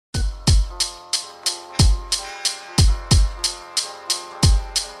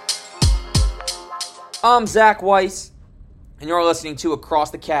I'm Zach Weiss, and you're listening to Across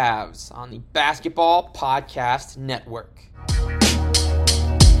the Cavs on the Basketball Podcast Network.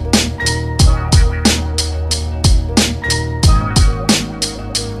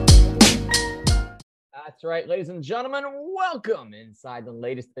 That's right, ladies and gentlemen. Welcome inside the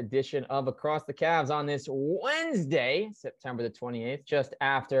latest edition of Across the Cavs on this Wednesday, September the 28th, just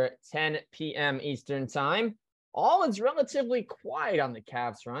after 10 p.m. Eastern Time. All is relatively quiet on the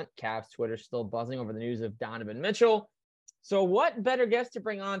Cavs front. Cavs Twitter still buzzing over the news of Donovan Mitchell. So what better guest to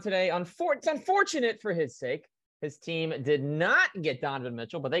bring on today? It's unfortunate for his sake. His team did not get Donovan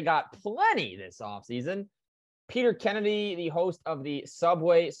Mitchell, but they got plenty this offseason. Peter Kennedy, the host of the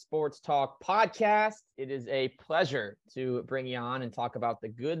Subway Sports Talk podcast. It is a pleasure to bring you on and talk about the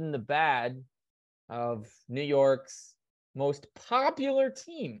good and the bad of New York's most popular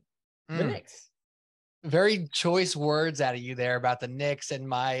team, the Knicks. Very choice words out of you there about the Knicks, and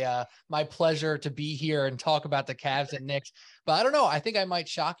my pleasure to be here and talk about the Cavs and Knicks. But I don't know. I think I might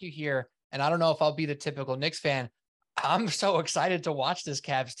shock you here, and I don't know if I'll be the typical Knicks fan. I'm so excited to watch this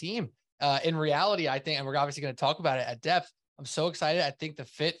Cavs team. In reality, I think, and we're obviously going to talk about it at depth, I'm so excited. I think the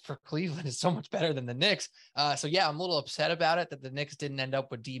fit for Cleveland is so much better than the Knicks. So yeah, I'm a little upset about it that the Knicks didn't end up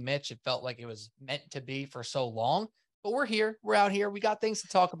with D Mitch. It felt like it was meant to be for so long. But we're here. We're out here. We got things to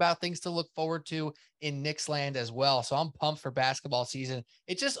talk about, things to look forward to in Knicks land as well. So I'm pumped for basketball season.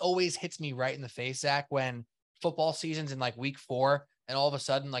 It just always hits me right in the face, Zach, when football season's in like week 4 and all of a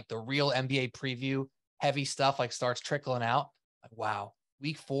sudden like the real NBA preview heavy stuff like starts trickling out. Like, wow,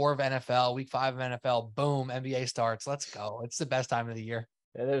 week 4 of NFL, week 5 of NFL, boom, NBA starts. Let's go. It's the best time of the year.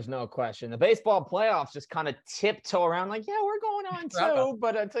 Yeah, there's no question. The baseball playoffs just kind of tiptoe around like, yeah, we're going on too.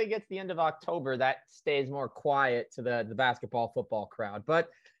 But until you get to the end of October, that stays more quiet to the basketball football crowd. But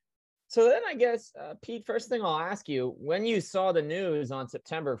so then I guess, Pete, first thing I'll ask you, when you saw the news on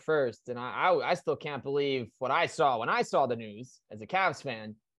September 1st, and I still can't believe what I saw when I saw the news as a Cavs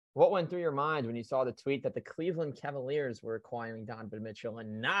fan, what went through your mind when you saw the tweet that the Cleveland Cavaliers were acquiring Donovan Mitchell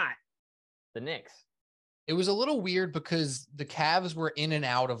and not the Knicks? It was a little weird because the Cavs were in and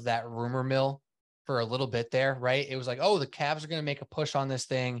out of that rumor mill for a little bit there, right? It was like, oh, the Cavs are going to make a push on this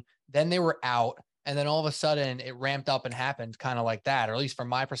thing. Then they were out. And then all of a sudden it ramped up and happened kind of like that, or at least from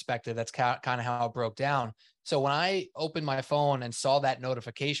my perspective, that's kind of how it broke down. So when I opened my phone and saw that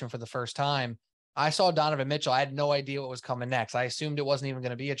notification for the first time, I saw Donovan Mitchell. I had no idea what was coming next. I assumed it wasn't even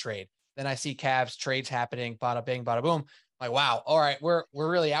going to be a trade. Then I see Cavs trades happening, bada bing, bada boom. Like, wow, all right, we're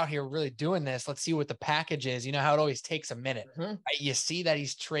really out here, we're really doing this. Let's see what the package is. You know how it always takes a minute. Right? You see that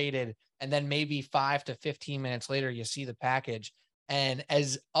he's traded, and then maybe 5 to 15 minutes later, you see the package. And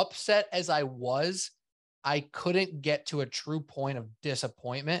as upset as I was, I couldn't get to a true point of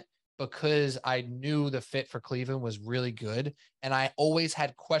disappointment because I knew the fit for Cleveland was really good. And I always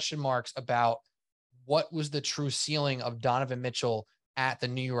had question marks about what was the true ceiling of Donovan Mitchell at the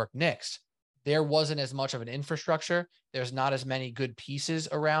New York Knicks. There wasn't as much of an infrastructure. There's not as many good pieces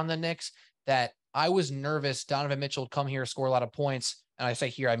around the Knicks that I was nervous Donovan Mitchell would come here, score a lot of points. And I say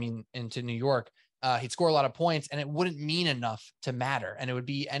here, I mean, into New York, he'd score a lot of points and it wouldn't mean enough to matter. And it would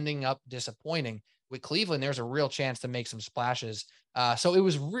be ending up disappointing. With Cleveland, there's a real chance to make some splashes. So it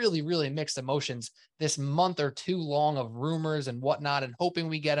was really, really mixed emotions this month or two long of rumors and whatnot, and hoping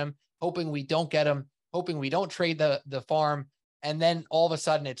we get him, hoping we don't get him, hoping we don't trade the farm. And then all of a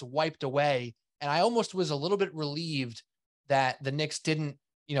sudden it's wiped away. And I almost was a little bit relieved that the Knicks didn't,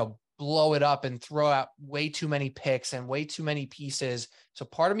 blow it up and throw out way too many picks and way too many pieces. So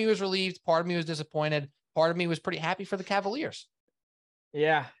part of me was relieved. Part of me was disappointed. Part of me was pretty happy for the Cavaliers.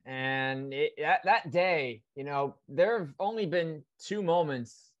 Yeah. And that day, there have only been 2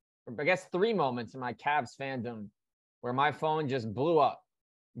 moments, or I guess 3 moments in my Cavs fandom where my phone just blew up.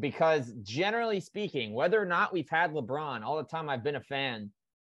 Because generally speaking, whether or not we've had LeBron, all the time I've been a fan,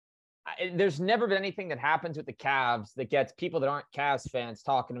 there's never been anything that happens with the Cavs that gets people that aren't Cavs fans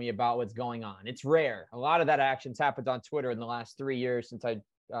talking to me about what's going on. It's rare. A lot of that action's happened on Twitter in the last 3 years since I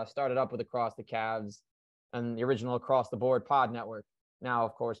started up with Across the Cavs and the original Across the Board pod network. Now,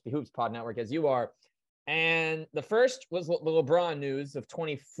 of course, the Hoops pod network, as you are. And the first was the LeBron news of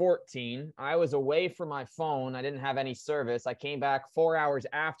 2014. I was away from my phone. I didn't have any service. I came back 4 hours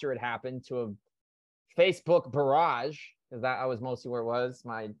after it happened to a Facebook barrage, because that was mostly where it was.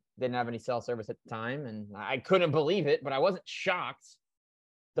 I didn't have any cell service at the time, and I couldn't believe it, but I wasn't shocked.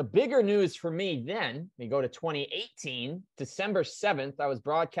 The bigger news for me then, we go to 2018, December 7th, I was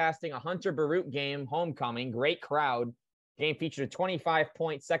broadcasting a Hunter Baruch game, homecoming, great crowd. Game featured a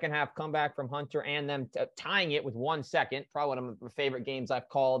 25-point second-half comeback from Hunter and them tying it with 1 second. Probably one of my favorite games I've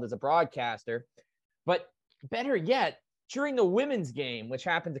called as a broadcaster. But better yet, during the women's game, which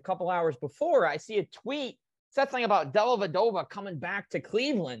happened a couple hours before, I see a tweet said something about Dellavedova coming back to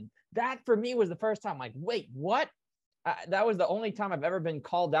Cleveland. That for me was the first time, like, wait, what? That was the only time I've ever been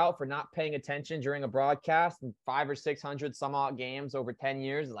called out for not paying attention during a broadcast in 500 or 600 some odd games over 10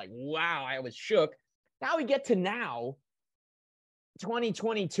 years. Like, wow, I was shook. Now we get to now,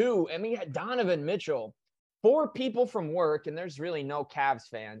 2022, and we had Donovan Mitchell. 4 people from work, and there's really no Cavs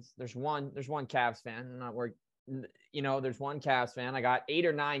fans. There's one Cavs fan. I'm not worried. There's one Cavs fan. I got 8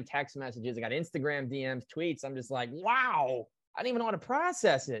 or 9 text messages. I got Instagram DMs, tweets. I'm just like, wow, I didn't even know how to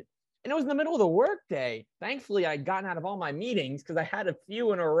process it. And it was in the middle of the workday. Thankfully, I'd gotten out of all my meetings because I had a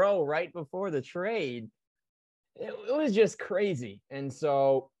few in a row right before the trade. It was just crazy. And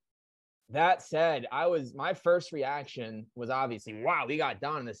so that said, my first reaction was obviously, wow, we got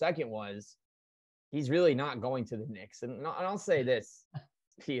done. And the second was, he's really not going to the Knicks. And I'll say this,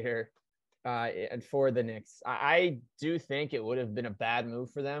 Peter, and for the Knicks, I do think it would have been a bad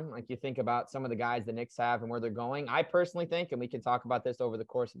move for them. Like, you think about some of the guys the Knicks have and where they're going. I personally think, and we can talk about this over the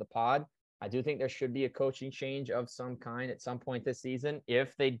course of the pod, I do think there should be a coaching change of some kind at some point this season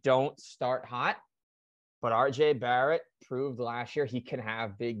if they don't start hot. But RJ Barrett proved last year he can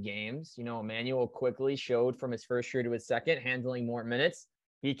have big games. Emmanuel Quickley showed from his first year to his second, handling more minutes.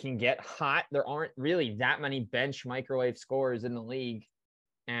 He can get hot. There aren't really that many bench microwave scorers in the league.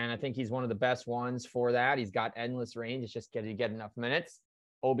 And I think he's one of the best ones for that. He's got endless range. It's just getting to get enough minutes.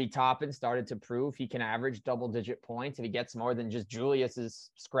 Obi Toppin started to prove he can average double-digit points. If he gets more than just Julius's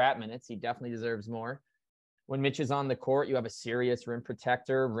scrap minutes, he definitely deserves more. When Mitch is on the court, you have a serious rim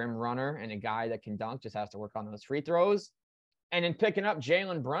protector, rim runner, and a guy that can dunk, just has to work on those free throws. And in picking up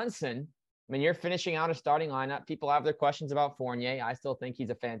Jalen Brunson, you're finishing out a starting lineup. People have their questions about Fournier. I still think he's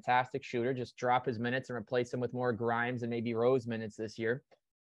a fantastic shooter. Just drop his minutes and replace him with more Grimes and maybe Rose minutes this year.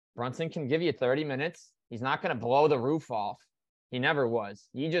 Brunson can give you 30 minutes. He's not going to blow the roof off. He never was.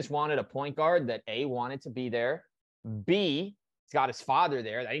 He just wanted a point guard that A, wanted to be there. B, he's got his father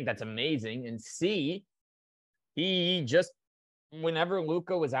there. I think that's amazing. And C, he just, whenever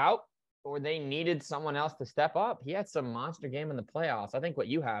Luka was out or they needed someone else to step up, he had some monster game in the playoffs. I think what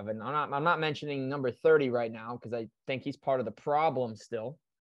you have, and I'm not mentioning number 30 right now because I think he's part of the problem still,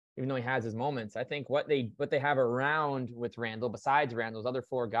 even though he has his moments. I think what they have around with Randall, besides Randall's other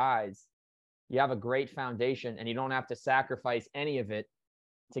 4 guys, you have a great foundation, and you don't have to sacrifice any of it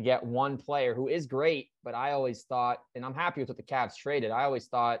to get one player who is great. But I always thought, and I'm happy with what the Cavs traded, I always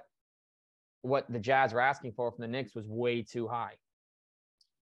thought what the Jazz were asking for from the Knicks was way too high.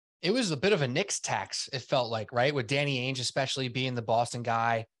 It was a bit of a Knicks tax, it felt like, right? With Danny Ainge especially being the Boston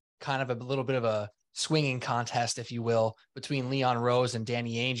guy, kind of a little bit of a swinging contest, if you will, between Leon Rose and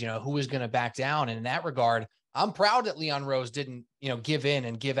Danny Ainge, who was going to back down. And in that regard, I'm proud that Leon Rose didn't, give in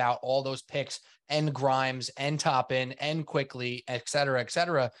and give out all those picks and Grimes and Toppin and Quickley, et cetera,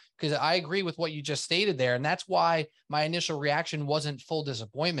 because I agree with what you just stated there. And that's why my initial reaction wasn't full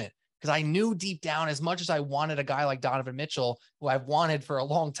disappointment, because I knew deep down, as much as I wanted a guy like Donovan Mitchell, who I've wanted for a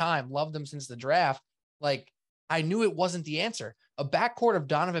long time, loved him since the draft, like, I knew it wasn't the answer. A backcourt of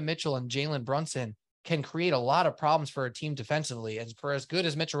Donovan Mitchell and Jalen Brunson can create a lot of problems for a team defensively. And for as good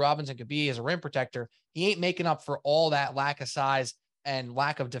as Mitchell Robinson could be as a rim protector, he ain't making up for all that lack of size and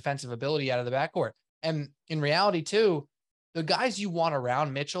lack of defensive ability out of the backcourt. And in reality too, the guys you want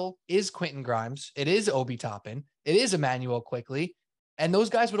around Mitchell is Quentin Grimes. It is Obi Toppin. It is Emmanuel Quickley. And those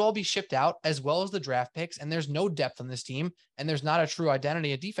guys would all be shipped out, as well as the draft picks. And there's no depth on this team, and there's not a true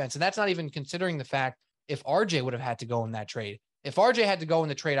identity of defense. And that's not even considering the fact if RJ would have had to go in that trade. If RJ had to go in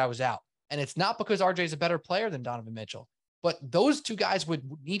the trade, I was out. And it's not because RJ is a better player than Donovan Mitchell, but those 2 guys would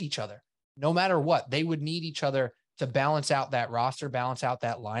need each other no matter what. They would need each other to balance out that roster, balance out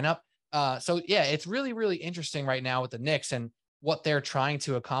that lineup. So yeah, it's really, really interesting right now with the Knicks and what they're trying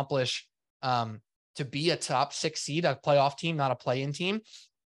to accomplish to be a top 6 seed, a playoff team, not a play-in team.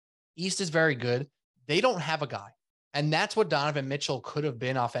 East is very good. They don't have a guy. And that's what Donovan Mitchell could have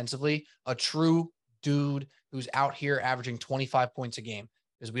been offensively, a true dude who's out here averaging 25 points a game.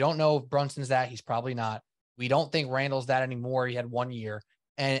 Because we don't know if Brunson's that. He's probably not. We don't think Randall's that anymore. He had 1 year.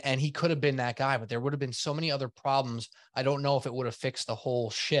 And he could have been that guy, but there would have been so many other problems. I don't know if it would have fixed the whole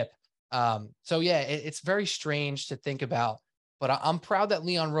ship. So yeah, it's very strange to think about. But I'm proud that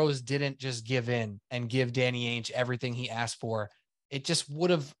Leon Rose didn't just give in and give Danny Ainge everything he asked for. It just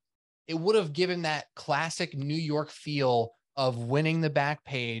would have given that classic New York feel of winning the back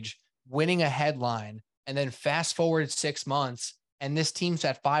page, winning a headline, and then fast forward 6 months, and this team's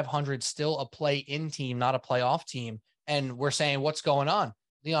at 500, still a play-in team, not a playoff team. And we're saying, what's going on?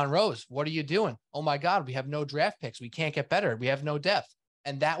 Leon Rose, what are you doing? Oh my God, we have no draft picks. We can't get better. We have no depth.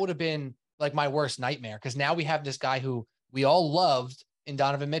 And that would have been like my worst nightmare, because now we have this guy who we all loved in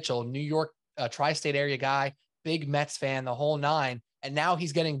Donovan Mitchell, New York, tri-state area guy, big Mets fan, the whole nine. And now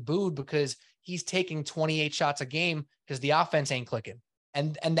he's getting booed because he's taking 28 shots a game because the offense ain't clicking.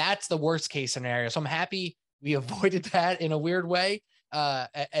 And that's the worst case scenario. So I'm happy we avoided that in a weird way.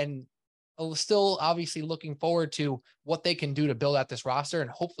 And still obviously looking forward to what they can do to build out this roster and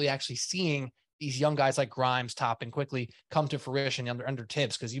hopefully actually seeing these young guys like Grimes, Toppin quickly come to fruition under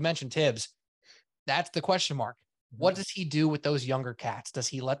Tibbs. Because you mentioned Tibbs. That's the question mark. What does he do with those younger cats? Does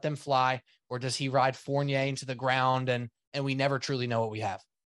he let them fly, or does he ride Fournier into the ground and we never truly know what we have?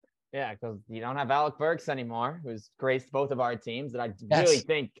 Yeah, because you don't have Alec Burks anymore, who's graced both of our teams. And I do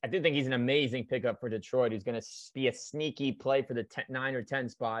think he's an amazing pickup for Detroit, who's going to be a sneaky play for the 9 or 10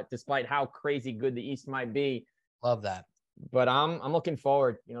 spot, despite how crazy good the East might be. Love that. But I'm looking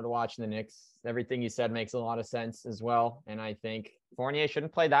forward, to watching the Knicks. Everything you said makes a lot of sense as well. And I think Fournier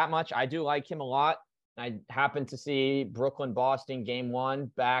shouldn't play that much. I do like him a lot. I happened to see Brooklyn-Boston game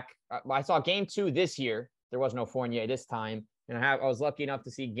 1 back. I saw game 2 this year. There was no Fournier this time. And I was lucky enough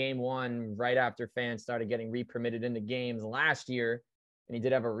to see game 1 right after fans started getting re-permitted into games last year. And he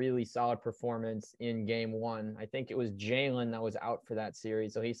did have a really solid performance in game 1. I think it was Jalen that was out for that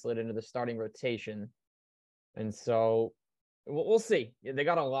series. So he slid into the starting rotation. And so we'll see. They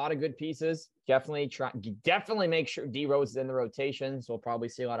got a lot of good pieces. Definitely make sure D Rose is in the rotation. So we'll probably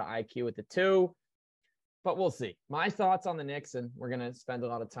see a lot of IQ with the 2. But we'll see. My thoughts on the Knicks, and we're going to spend a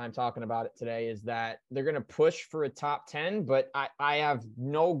lot of time talking about it today, is that they're going to push for a top 10, but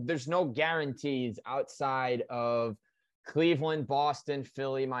there's no guarantees outside of Cleveland, Boston,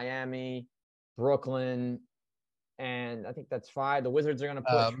 Philly, Miami, Brooklyn, and I think that's 5. The Wizards are going to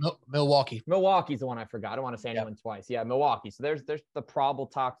push. Milwaukee. Milwaukee's the one I forgot. I don't want to say anyone twice. Yeah, Milwaukee. So there's the probable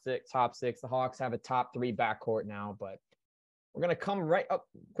top 6. The Hawks have a top 3 backcourt now, but we're going to come right up.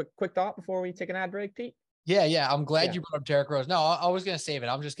 Quick thought before we take an ad break, Pete? Yeah. I'm glad you brought up Derrick Rose. No, I was going to save it.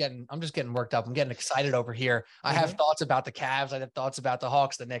 I'm just getting worked up. I'm getting excited over here. I have thoughts about the Cavs. I have thoughts about the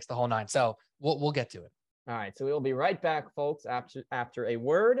Hawks, the Knicks, the whole 9. So we'll get to it. All right. So we'll be right back, folks, after a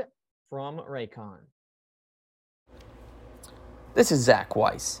word from Raycon. This is Zach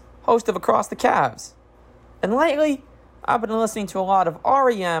Weiss, host of Across the Cavs. And lately, I've been listening to a lot of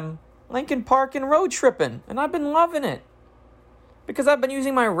REM, Linkin Park, and Road Trippin', and I've been loving it. Because I've been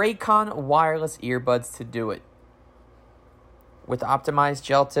using my Raycon wireless earbuds to do it. With optimized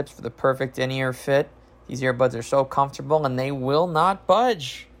gel tips for the perfect in-ear fit, these earbuds are so comfortable and they will not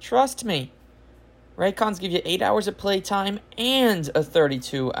budge. Trust me. Raycons give you 8 hours of playtime and a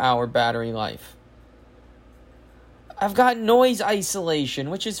 32-hour battery life. I've got noise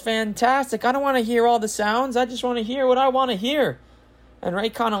isolation, which is fantastic. I don't want to hear all the sounds. I just want to hear what I want to hear. And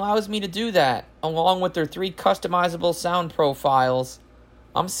Raycon allows me to do that, along with their 3 customizable sound profiles.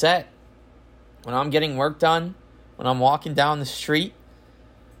 I'm set. When I'm getting work done, when I'm walking down the street,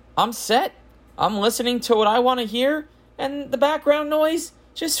 I'm set. I'm listening to what I want to hear, and the background noise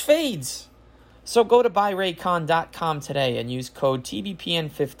just fades. So go to buyraycon.com today and use code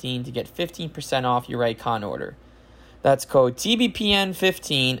TBPN15 to get 15% off your Raycon order. That's code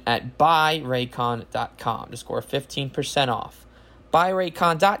TBPN15 at buyraycon.com to score 15% off.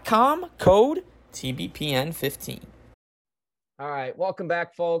 buyraycon.com, code TBPN15. All right, welcome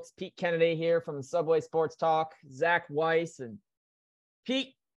back, folks. Pete Kennedy here from Subway Sports Talk. Zach Weiss. And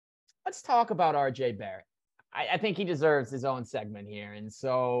Pete, let's talk about RJ Barrett. I think he deserves his own segment here. And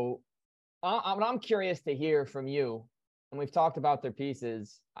so I'm curious to hear from you. And we've talked about their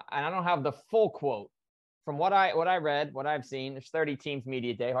pieces. And I don't have the full quote. From what I read, what I've seen, there's 30 teams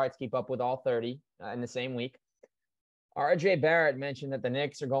media day. Hard to keep up with all 30 in the same week. RJ Barrett mentioned that the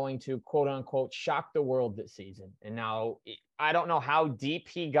Knicks are going to, quote unquote, shock the world this season. And now I don't know how deep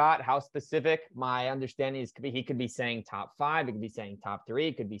he got, how specific. My understanding is he could be saying top 5. He could be saying top 3.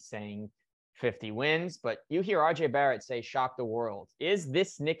 He could be saying 50 wins. But you hear RJ Barrett say shock the world. Is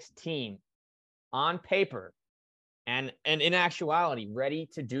this Knicks team on paper and in actuality ready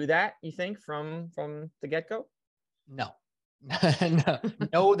to do that, you think, from the get-go? No.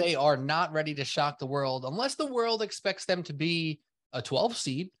 No, they are not ready to shock the world unless the world expects them to be a 12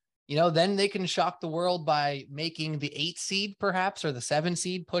 seed. Then they can shock the world by making the 8 seed perhaps, or the 7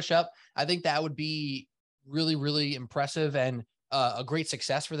 seed push up. I think that would be really, really impressive and a great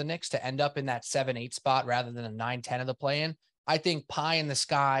success for the Knicks to end up in that 7-8 spot rather than a 9-10 of the play-in. I think pie in the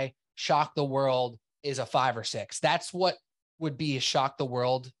sky, shock the world is a 5 or 6. That's what would be a shock the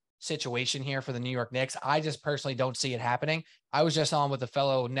world situation here for the New York Knicks. I just personally don't see it happening. I was just on with a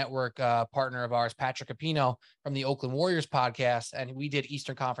fellow network partner of ours, Patrick Capino from the Oakland Warriors podcast, and we did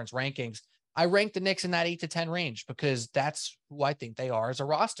Eastern Conference rankings. I rank the Knicks in that 8 to 10 range because that's who I think they are as a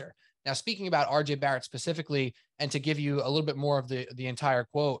roster. Now, speaking about RJ Barrett specifically, and to give you a little bit more of the entire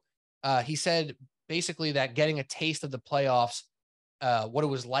quote, he said basically that getting a taste of the playoffs, what it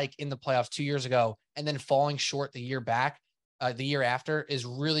was like in the playoffs 2 years ago, and then falling short the year after is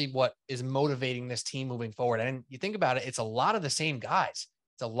really what is motivating this team moving forward. And you think about it, it's a lot of the same guys.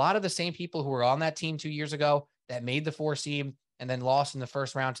 It's a lot of the same people who were on that team 2 years ago that made the 4 seed and then lost in the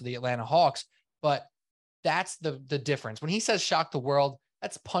first round to the Atlanta Hawks. But that's the difference. When he says shock the world,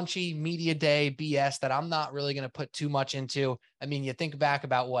 that's punchy media day BS that I'm not really going to put too much into. I mean, you think back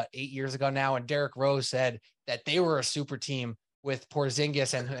about 8 years ago now, and Derrick Rose said that they were a super team with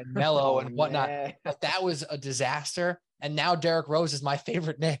Porzingis and Melo and whatnot. But that was a disaster. And now Derrick Rose is my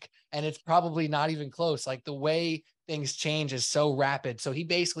favorite Knick, and it's probably not even close. Like, the way things change is so rapid. So he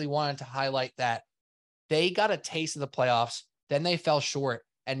basically wanted to highlight that they got a taste of the playoffs, then they fell short,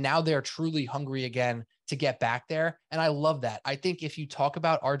 and now they're truly hungry again to get back there. And I love that. I think if you talk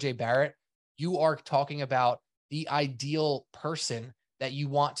about RJ Barrett, you are talking about the ideal person that you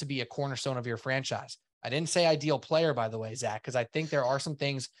want to be a cornerstone of your franchise. I didn't say ideal player, by the way, Zach, because I think there are some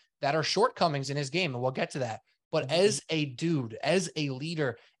things that are shortcomings in his game, and we'll get to that. But as a dude, as a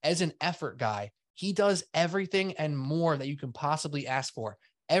leader, as an effort guy, he does everything and more that you can possibly ask for.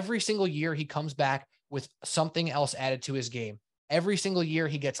 Every single year he comes back with something else added to his game. Every single year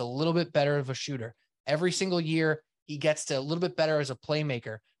he gets a little bit better of a shooter. Every single year he gets to a little bit better as a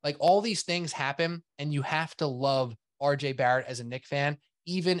playmaker. Like, all these things happen, and you have to love RJ Barrett as a Knick fan,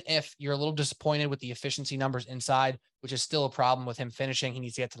 even if you're a little disappointed with the efficiency numbers inside, which is still a problem with him finishing. He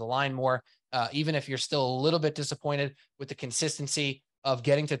needs to get to the line more. Even if you're still a little bit disappointed with the consistency of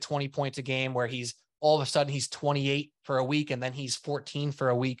getting to 20 points a game, where he's all of a sudden he's 28 for a week and then he's 14 for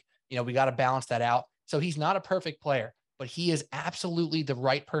a week. We got to balance that out. So he's not a perfect player, but he is absolutely the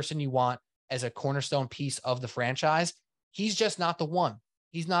right person you want as a cornerstone piece of the franchise. He's just not the one.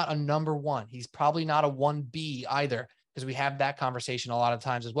 He's not a number one. He's probably not a 1B either, because we have that conversation a lot of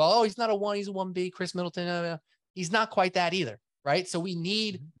times as well. Oh, he's not a 1, he's a 1B, Chris Middleton. He's not quite that either, right? So we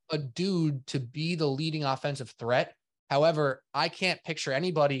need a dude to be the leading offensive threat. However, I can't picture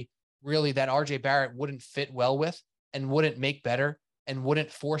anybody really that RJ Barrett wouldn't fit well with and wouldn't make better and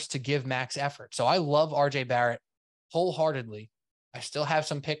wouldn't force to give max effort. So I love RJ Barrett wholeheartedly. I still have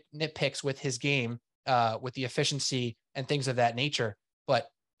some nitpicks with his game, with the efficiency and things of that nature. But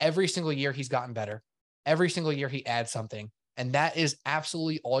every single year he's gotten better. Every single year he adds something. And that is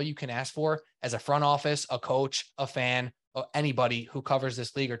absolutely all you can ask for as a front office, a coach, a fan, anybody who covers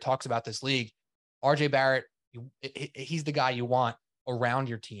this league or talks about this league. RJ Barrett, he's the guy you want around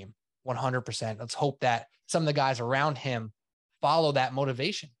your team, 100%. Let's hope that some of the guys around him follow that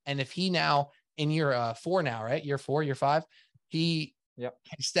motivation. And if he now, in year 4 now, right? Year 4, year 5, he can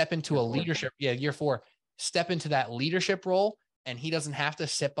step into a leadership. Yeah, year 4, step into that leadership role, and he doesn't have to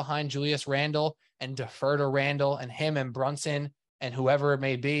sit behind Julius Randle and defer to Randle, and him and Brunson and whoever it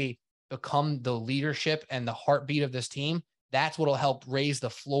may be become the leadership and the heartbeat of this team. That's what'll help raise the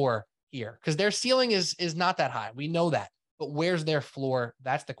floor here, because their ceiling is not that high. We know that, but where's their floor?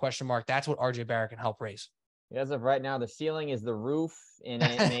 That's the question mark. That's what RJ Barrett can help raise. As of right now, the ceiling is the roof in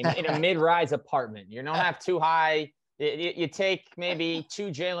a mid-rise apartment. You don't have too high. You take maybe 2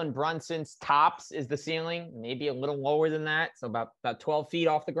 Jalen Brunson's tops is the ceiling, maybe a little lower than that. So about 12 feet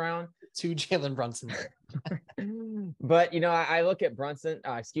off the ground. 2 Jalen Brunson. But, I look at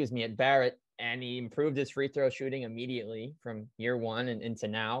at Barrett, and he improved his free throw shooting immediately from year 1 and into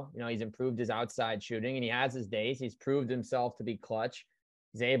now. He's improved his outside shooting, and he has his days. He's proved himself to be clutch.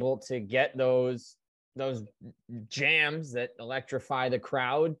 He's able to get those jams that electrify the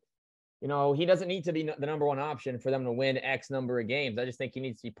crowd. He doesn't need to be the number one option for them to win X number of games. I just think he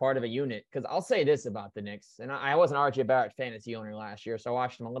needs to be part of a unit. Because I'll say this about the Knicks, and I was an RJ Barrett fantasy owner last year, so I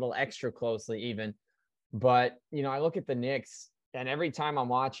watched him a little extra closely even. But, I look at the Knicks, and every time I'm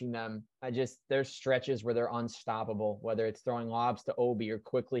watching them, there's stretches where they're unstoppable, whether it's throwing lobs to Obi or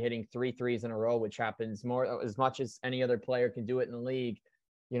quickly hitting 3 threes in a row, which happens as much as any other player can do it in the league.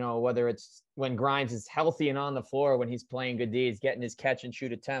 Whether it's when Grimes is healthy and on the floor, when he's playing good D's, getting his catch and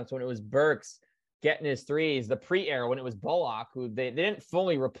shoot attempts, when it was Burks getting his threes, the pre-era, when it was Bullock, who they didn't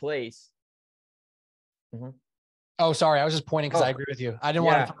fully replace. Mm-hmm. Oh, sorry. I was just pointing because I agree with you. I didn't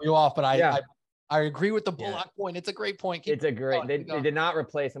want to throw you off, but I agree with the Bullock point. It's a great point. They did not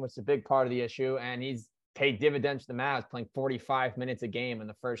replace him, which is a big part of the issue. And he's paid dividends to the Mavs, playing 45 minutes a game in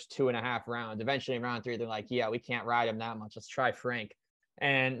the first 2.5 rounds. Eventually in round 3, they're like, we can't ride him that much. Let's try Frank.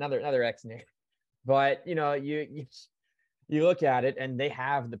 And another ex-Knick. But, you look at it and they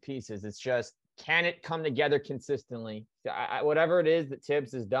have the pieces. It's just, can it come together consistently? Whatever it is that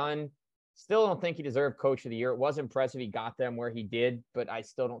Tibbs has done, Still don't think he deserved Coach of the Year. It was impressive he got them where he did, but I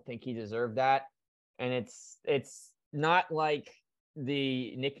still don't think he deserved that. And it's not like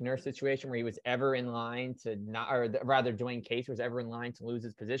the Nick Nurse situation where he was ever in line to not, or rather Dwayne Case was ever in line to lose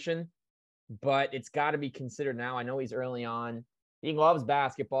his position. But it's got to be considered now. I know he's early on. He loves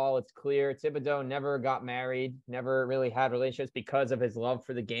basketball. It's clear. Thibodeau never got married, never really had relationships because of his love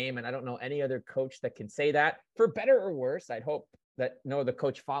for the game. And I don't know any other coach that can say that, for better or worse. I'd hope that no other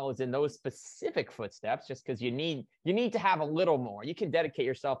coach follows in those specific footsteps, just because you need to have a little more. You can dedicate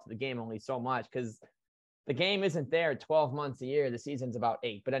yourself to the game only so much, because the game isn't there 12 months a year. The season's about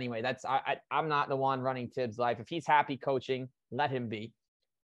 8. But anyway, I'm not the one running Tibbs' life. If he's happy coaching, let him be.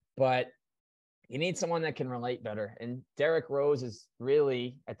 But you need someone that can relate better. And Derrick Rose is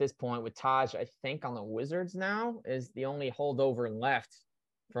really, at this point, with Taj, I think, on the Wizards now, is the only holdover left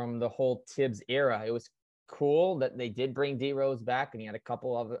from the whole Tibbs era. It was cool that they did bring D Rose back, and he had a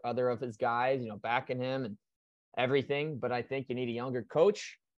couple of other of his guys, backing him and everything. But I think you need a younger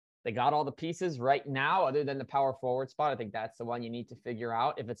coach. They got all the pieces right now, other than the power forward spot. I think that's the one you need to figure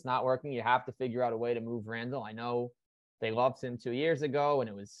out. If it's not working, you have to figure out a way to move Randall. I know they loved him 2 years ago, and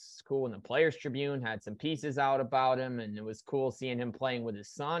it was cool when the Players Tribune had some pieces out about him, and it was cool seeing him playing with his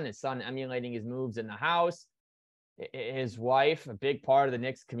son emulating his moves in the house. His wife, a big part of the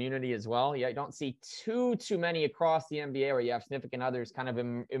Knicks community as well. Yeah, you don't see too many across the NBA where you have significant others kind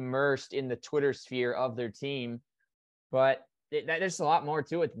of immersed in the Twitter sphere of their team. But there's a lot more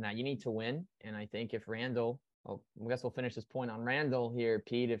to it than that. You need to win. And I think if Randall, I guess we'll finish this point on Randall here,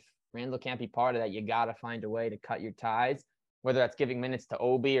 Pete. If Randall can't be part of that, you got to find a way to cut your ties, whether that's giving minutes to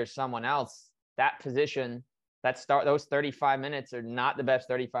Obi or someone else. That position, those 35 minutes are not the best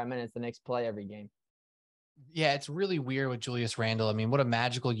 35 minutes the Knicks play every game. Yeah, it's really weird with Julius Randle. I mean, what a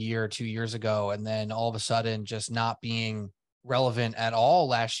magical year 2 years ago, and then all of a sudden just not being relevant at all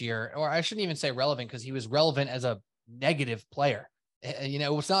last year. Or I shouldn't even say relevant, because he was relevant as a negative player.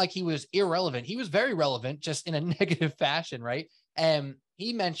 It's not like he was irrelevant. He was very relevant, just in a negative fashion, right? And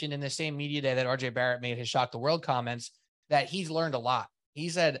he mentioned in the same media day that RJ Barrett made his Shock the World comments that he's learned a lot. He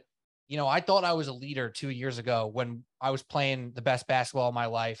said, I thought I was a leader 2 years ago when I was playing the best basketball of my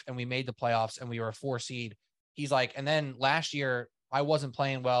life and we made the playoffs and we were a 4 seed. He's like, and then last year I wasn't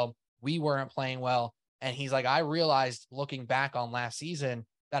playing well. We weren't playing well. And he's like, I realized looking back on last season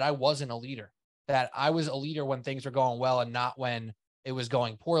that I wasn't a leader, that I was a leader when things were going well and not when it was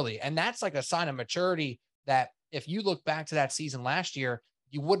going poorly. And that's like a sign of maturity that if you look back to that season last year,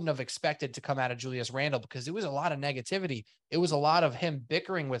 you wouldn't have expected to come out of Julius Randle, because it was a lot of negativity. It was a lot of him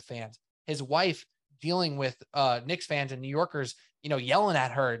bickering with fans, his wife dealing with Knicks fans and New Yorkers, yelling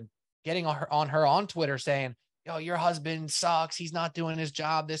at her and getting on her on Twitter saying, your husband sucks. He's not doing his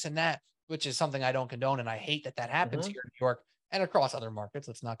job, this and that, which is something I don't condone. And I hate that happens here in New York and across other markets.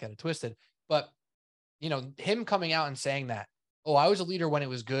 Let's not get it twisted. But, him coming out and saying that, I was a leader when it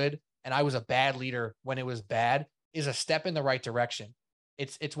was good and I was a bad leader when it was bad, is a step in the right direction.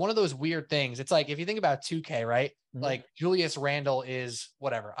 It's one of those weird things. It's like, if you think about 2K, right? Mm-hmm. Like Julius Randle is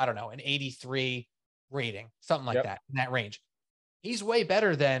whatever, I don't know, an 83 rating, something like that, in that range. He's way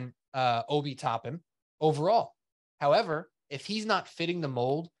better than Obi Toppin overall. However, if he's not fitting the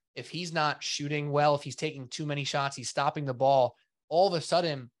mold, if he's not shooting well, if he's taking too many shots, he's stopping the ball, all of a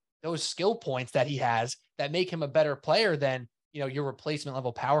sudden those skill points that he has that make him a better player than, your replacement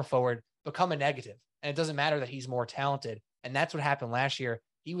level power forward become a negative. And it doesn't matter that he's more talented. And that's what happened last year.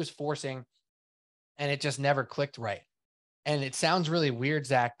 He was forcing, and it just never clicked right. And it sounds really weird,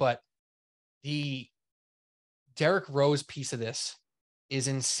 Zach, but the Derrick Rose piece of this is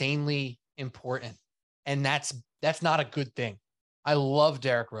insanely important. And that's not a good thing. I love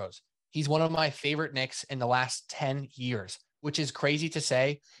Derrick Rose. He's one of my favorite Knicks in the last 10 years, which is crazy to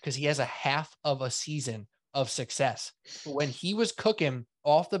say because he has a half of a season of success. But when he was cooking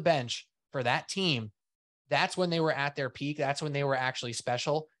off the bench for that team, that's when they were at their peak. That's when they were actually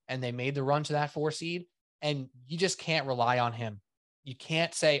special, and they made the run to that 4 seed. And you just can't rely on him. You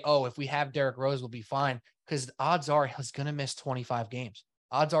can't say, if we have Derrick Rose, we'll be fine, because odds are he's going to miss 25 games.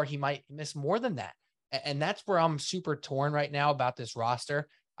 Odds are he might miss more than that. And that's where I'm super torn right now about this roster.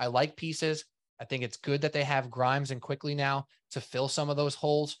 I like pieces. I think it's good that they have Grimes and Quickly now to fill some of those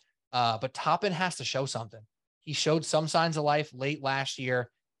holes. But Toppin has to show something. He showed some signs of life late last year,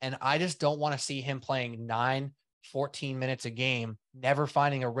 and I just don't want to see him playing 14 minutes a game, never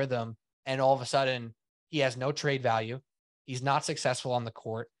finding a rhythm, and all of a sudden he has no trade value. He's not successful on the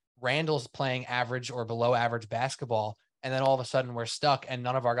court. Randall's playing average or below average basketball, and then all of a sudden we're stuck, and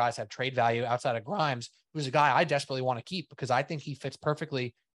none of our guys have trade value outside of Grimes, who's a guy I desperately want to keep because I think he fits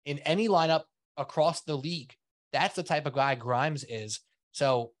perfectly in any lineup across the league. That's the type of guy Grimes is.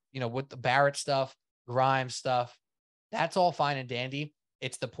 So with the Barrett stuff, Grimes stuff, that's all fine and dandy.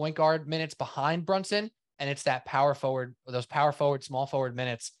 It's the point guard minutes behind Brunson, and it's that power forward, those power forward, small forward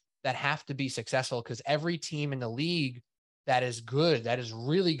minutes that have to be successful, because every team in the league that is good, that is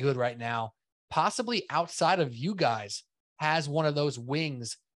really good right now, possibly outside of you guys, has one of those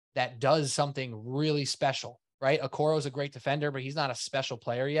wings that does something really special, right? Okoro is a great defender, but he's not a special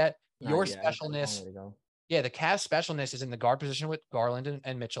player yet. Your specialness, the Cavs specialness is in the guard position with Garland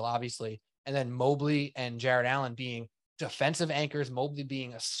and Mitchell, obviously. And then Mobley and Jared Allen being defensive anchors, Mobley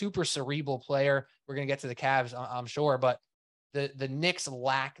being a super cerebral player. We're going to get to the Cavs, I'm sure, but the Knicks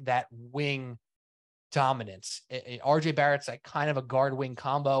lack that wing dominance. RJ Barrett's like kind of a guard wing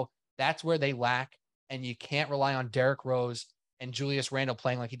combo. That's where they lack. And you can't rely on Derrick Rose and Julius Randle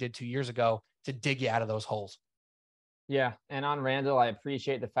playing like he did 2 years ago to dig you out of those holes. Yeah. And on Randle, I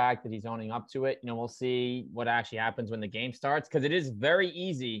appreciate the fact that he's owning up to it. We'll see what actually happens when the game starts, because it is very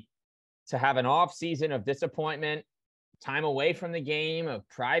easy to have an off season of disappointment, time away from the game, of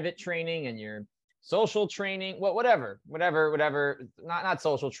private training and your social training, whatever, not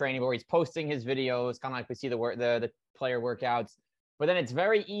social training, where he's posting his videos, kind of like we see the player workouts. But then it's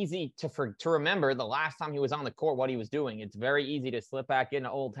very easy to remember the last time he was on the court, what he was doing. It's very easy to slip back into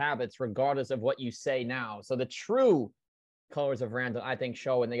old habits, regardless of what you say now. So the true colors of Randle, I think,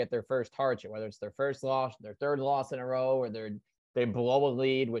 show when they get their first hardship, whether it's their first loss, their third loss in a row, or they blow a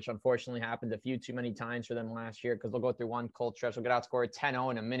lead, which unfortunately happened a few too many times for them last year, because they'll go through one cold stretch. They'll get outscored 10-0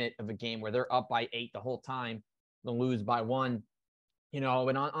 in a minute of a game where they're up by 8 the whole time. They'll lose by 1. And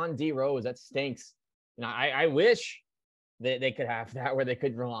on D Rose, that stinks. I wish they could have that where they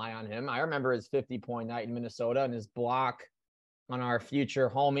could rely on him. I remember his 50-point night in Minnesota and his block on our future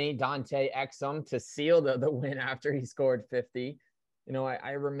homie, Dante Exum, to seal the win after he scored 50.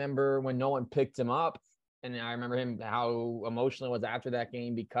 I remember when no one picked him up. And I remember him, how emotional it was after that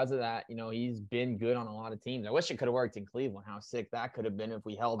game because of that. He's been good on a lot of teams. I wish it could have worked in Cleveland. How sick that could have been if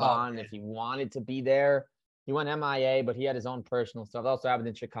we held on, if he wanted to be there. He went MIA, but he had his own personal stuff. That also happened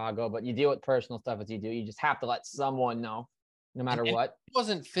in Chicago. But you deal with personal stuff as you do. You just have to let someone know, no matter what. He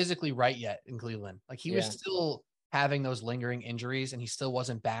wasn't physically right yet in Cleveland. Like he was still having those lingering injuries, and he still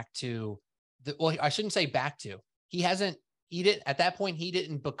wasn't back to I shouldn't say back to. At that point, he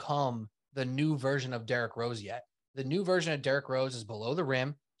didn't become the new version of Derrick Rose yet. The new version of Derrick Rose is below the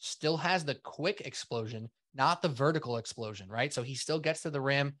rim, still has the quick explosion, not the vertical explosion, right? So he still gets to the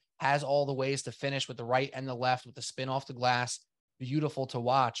rim, has all the ways to finish with the right and the left with the spin off the glass. Beautiful to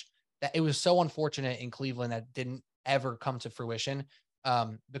watch. That it was so unfortunate in Cleveland that didn't ever come to fruition.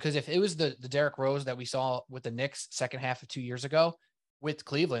 Because if it was the Derrick Rose that we saw with the Knicks second half of 2 years ago with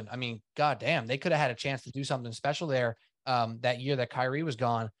Cleveland, I mean, goddamn, they could have had a chance to do something special there that year that Kyrie was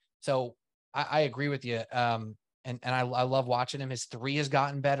gone. So I agree with you. And I love watching him. His three has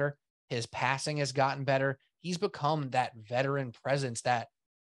gotten better. His passing has gotten better. He's become that veteran presence that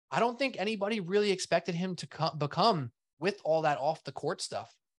I don't think anybody really expected him to become with all that off the court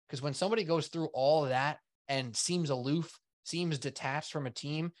stuff. Because when somebody goes through all of that and seems aloof, seems detached from a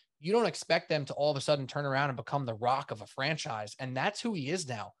team, you don't expect them to all of a sudden turn around and become the rock of a franchise. And that's who he is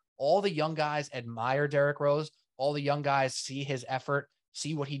now. All the young guys admire Derrick Rose. All the young guys see his effort,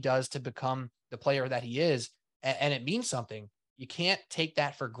 see what he does to become the player that he is. And it means something. You can't take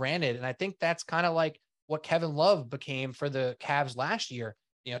that for granted. And I think that's kind of like what Kevin Love became for the Cavs last year.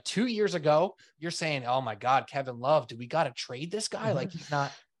 2 years ago, you're saying, oh my God, Kevin Love, do we got to trade this guy? Like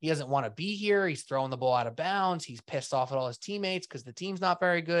he doesn't want to be here. He's throwing the ball out of bounds. He's pissed off at all his teammates because the team's not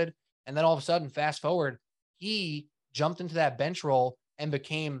very good. And then all of a sudden, fast forward, he jumped into that bench role and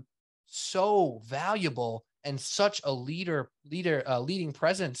became so valuable and such a leading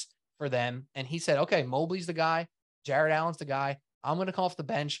presence for them. And he said, okay, Mobley's the guy. Jared Allen's the guy. I'm going to come off the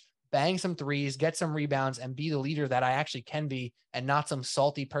bench, bang some threes, get some rebounds, and be the leader that I actually can be, and not some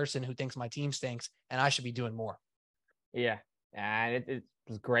salty person who thinks my team stinks and I should be doing more. Yeah. And it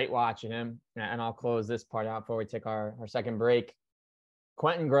was great watching him. And I'll close this part out before we take our second break.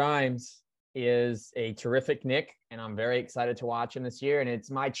 Quentin Grimes is a terrific Knick, and I'm very excited to watch him this year. And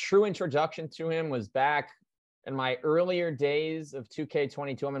it's my true introduction to him was back in my earlier days of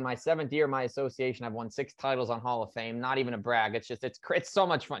 2K22. I'm in my 7th year of my association. I've won 6 titles on Hall of Fame. Not even a brag. It's so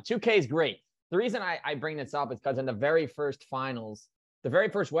much fun. 2K is great. The reason I bring this up is because in the very first finals, the very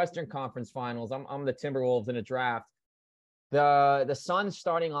first Western Conference Finals, I'm the Timberwolves in a draft. The Suns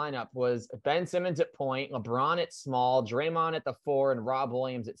starting lineup was Ben Simmons at point, LeBron at small, Draymond at the 4, and Rob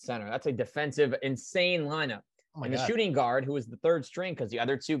Williams at center. That's a defensive, insane lineup. Oh and God. The shooting guard, who was the third string, because the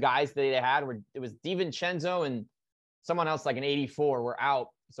other 2 guys they had it was DiVincenzo and someone else like an 84 were out.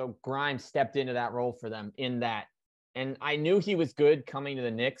 So Grimes stepped into that role for them in that And I knew he was good coming to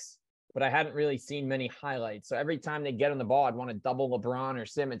the Knicks, but I hadn't really seen many highlights. So every time they get on the ball, I'd want to double LeBron or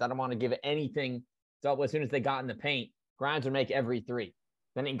Simmons. I don't want to give it anything double as soon as they got in the paint. Grimes would make every three.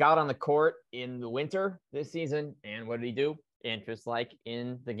 Then he got on the court in the winter this season. And what did he do? And just like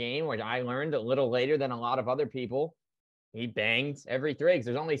in the game, which I learned a little later than a lot of other people, he banged every three. Because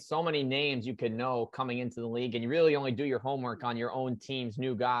there's only so many names you could know coming into the league. And you really only do your homework on your own team's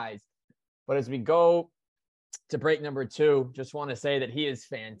new guys. But as we go to break number 2, just want to say that he is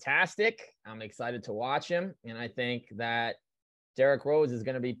fantastic. I'm excited to watch him. And I think that Derrick Rose is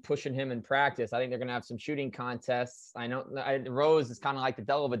going to be pushing him in practice. I think they're going to have some shooting contests. I know Rose is kind of like the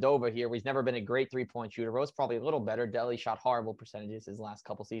Dellavedova here, where he's never been a great three-point shooter. Rose probably a little better. Delly shot horrible percentages his last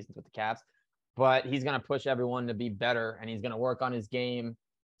couple seasons with the Cavs. But he's going to push everyone to be better, and he's going to work on his game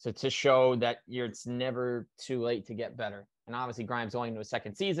to show that it's never too late to get better. And obviously, Grimes going into his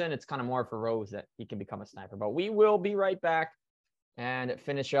second season. It's kind of more for Rose that he can become a sniper. But we will be right back and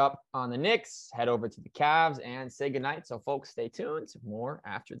finish up on the Knicks, head over to the Cavs, and say goodnight. So, folks, stay tuned. More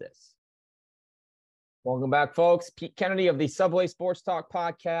after this. Welcome back, folks. Pete Kennedy of the Subway Sports Talk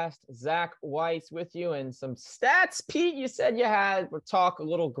podcast. Zach Weiss with you, and some stats. Pete, you said you had. We'll talk a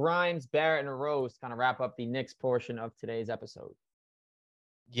little Grimes, Barrett, and Rose to kind of wrap up the Knicks portion of today's episode.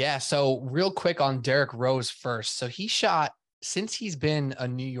 Yeah. So real quick on Derrick Rose first. So he shot, since he's been a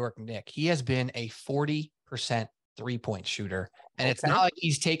New York Knick, he has been a 40% three-point shooter. And it's not like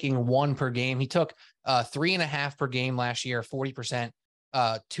he's taking one per game. He took 3.5 per game last year, 40%,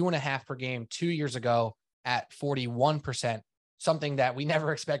 2.5 per game 2 years ago at 41%, something that we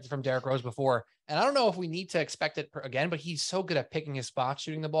never expected from Derrick Rose before. And I don't know if we need to expect it again, but he's so good at picking his spots,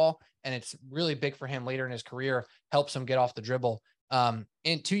 shooting the ball. And it's really big for him later in his career, helps him get off the dribble. And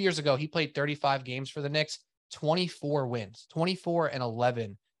 2 years ago, he played 35 games for the Knicks, 24 wins,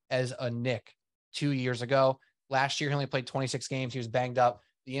 24-11 as a Knick 2 years ago. Last year, he only played 26 games. He was banged up.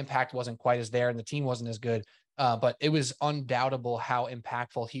 The impact wasn't quite as there, and the team wasn't as good. But it was undoubtable how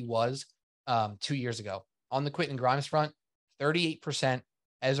impactful he was 2 years ago. On the Quentin Grimes front, 38%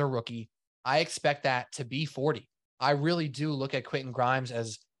 as a rookie. I expect that to be 40. I really do look at Quentin Grimes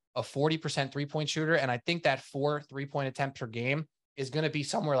as a 40% three-point shooter, and I think that 4 3-point attempts per game is going to be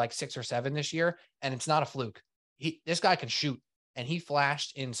somewhere like 6 or 7 this year, and it's not a fluke. This guy can shoot, and he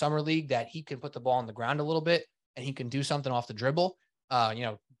flashed in Summer League that he can put the ball on the ground a little bit, and he can do something off the dribble,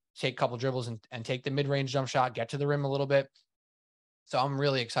 take a couple dribbles and take the mid-range jump shot, get to the rim a little bit. So I'm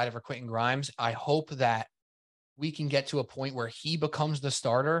really excited for Quentin Grimes. I hope that we can get to a point where he becomes the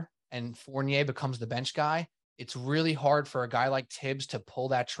starter and Fournier becomes the bench guy. It's really hard for a guy like Tibbs to pull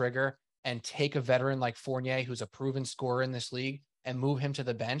that trigger and take a veteran like Fournier, who's a proven scorer in this league, and move him to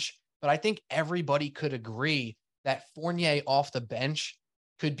the bench. But I think everybody could agree that Fournier off the bench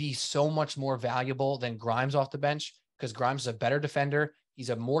could be so much more valuable than Grimes off the bench, because Grimes is a better defender. He's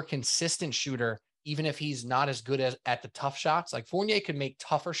a more consistent shooter, even if he's not as good at the tough shots. Like Fournier could make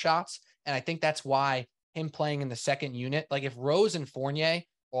tougher shots. And I think that's why him playing in the second unit, like if Rose and Fournier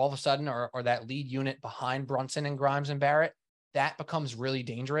all of a sudden are that lead unit behind Brunson and Grimes and Barrett, that becomes really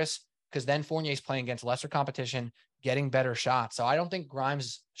dangerous, because then Fournier is playing against lesser competition, getting better shots. So I don't think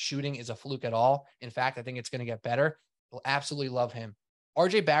Grimes shooting is a fluke at all. In fact, I think it's going to get better. We'll absolutely love him.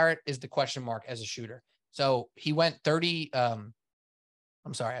 RJ Barrett is the question mark as a shooter. So he went 30. I'm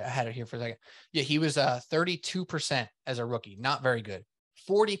sorry, I had it here for a second. Yeah, he was 32% as a rookie. Not very good.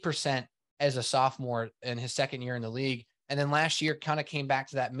 40% as a sophomore in his second year in the league. And then last year kind of came back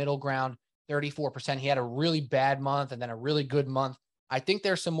to that middle ground, 34%. He had a really bad month and then a really good month. I think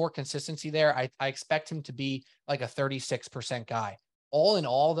there's some more consistency there. I expect him to be like a 36% guy. All in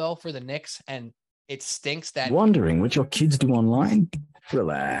all, though, for the Knicks, and it stinks that... Wondering what your kids do online?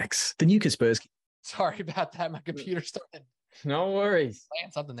 Relax. The new Kaspersky. Sorry about that. My computer started... No worries.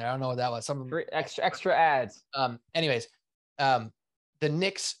 Playing something there. I don't know what that was. Some extra ads. Anyways, the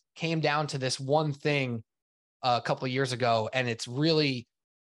Knicks came down to this one thing a couple of years ago, and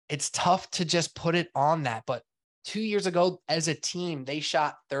it's tough to just put it on that. But 2 years ago, as a team, they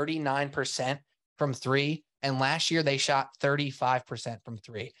shot 39% from three, and last year they shot 35% from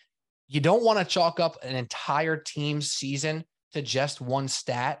three. You don't want to chalk up an entire team's season to just one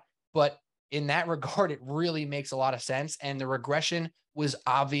stat, but in that regard, it really makes a lot of sense. And the regression was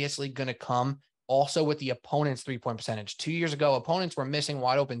obviously going to come also with the opponent's three-point percentage. 2 years ago, opponents were missing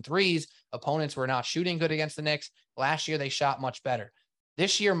wide open threes. Opponents were not shooting good against the Knicks. Last year, they shot much better.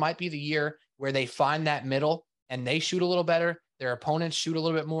 This year might be the year where they find that middle and they shoot a little better. Their opponents shoot a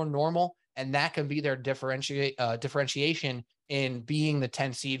little bit more normal. And that can be their differentiation in being the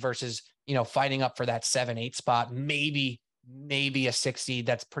 10 seed versus, fighting up for that 7-8 spot, maybe a 6 seed.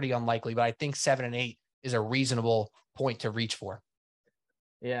 That's pretty unlikely, but I think 7 and 8 is a reasonable point to reach for.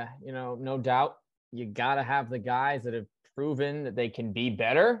 Yeah, no doubt. You got to have the guys that have proven that they can be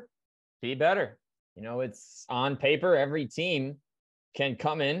better, be better. It's on paper, every team can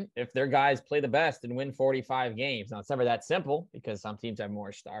come in if their guys play the best and win 45 games. Now, it's never that simple because some teams have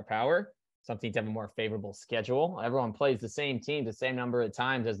more star power. Some teams have a more favorable schedule. Everyone plays the same team the same number of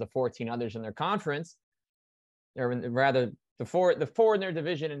times as the 14 others in their conference. Or rather, the four in their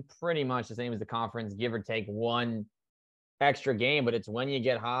division, and pretty much the same as the conference, give or take one extra game. But it's when you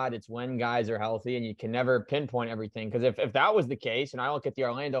get hot, it's when guys are healthy, and you can never pinpoint everything. Because if that was the case, and I look at the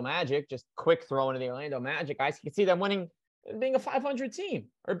Orlando Magic, just quick throw into the Orlando Magic, I could see them winning, being a 500 team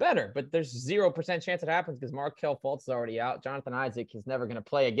or better. But there's 0% chance it happens because Markelle Fultz is already out. Jonathan Isaac is never going to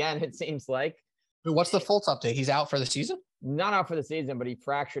play again, it seems like. What's the Fultz update? He's out for the season? Not out for the season, but he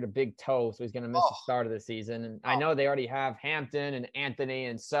fractured a big toe, so he's going to miss the start of the season. And I know they already have Hampton and Anthony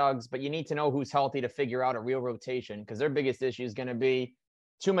and Suggs, but you need to know who's healthy to figure out a real rotation, because their biggest issue is going to be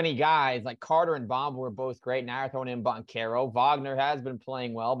too many guys. Like Carter and Bob were both great. Now you're throwing in Banchero. Wagner has been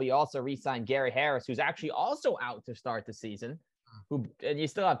playing well, but you also re-signed Gary Harris, who's actually also out to start the season. And you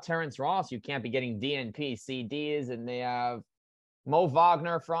still have Terrence Ross. You can't be getting DNP CDs, and they have Mo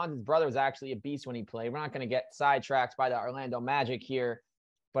Wagner. Franz's brother was actually a beast when he played. We're not going to get sidetracked by the Orlando Magic here,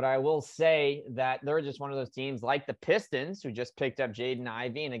 but I will say that they're just one of those teams like the Pistons, who just picked up Jaden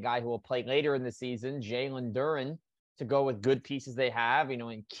Ivey and a guy who will play later in the season, Jalen Duren, to go with good pieces they have,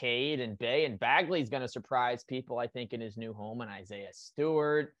 in Cade and Bey. And Bagley's going to surprise people, I think, in his new home, and Isaiah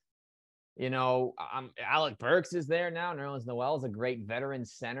Stewart. Alec Burks is there now. Nerlens Noel is a great veteran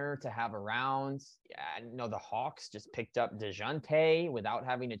center to have around. Yeah, the Hawks just picked up DeJounte without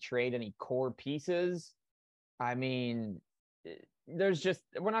having to trade any core pieces. I mean,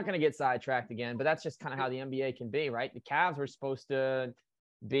 we're not going to get sidetracked again, but that's just kind of how the NBA can be, right? The Cavs were supposed to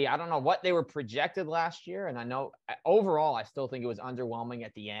be, I don't know what they were projected last year. And I know overall, I still think it was underwhelming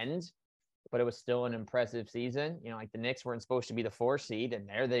at the end, but it was still an impressive season. Like the Knicks weren't supposed to be the 4 seed, and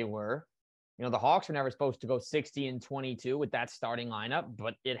there they were. The Hawks were never supposed to go 60-22 with that starting lineup,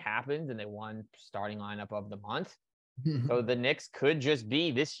 but it happened, and they won starting lineup of the month. So the Knicks could just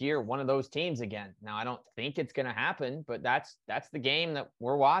be this year one of those teams again. Now, I don't think it's going to happen, but that's the game that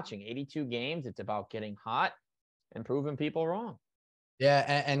we're watching. 82 games. It's about getting hot and proving people wrong.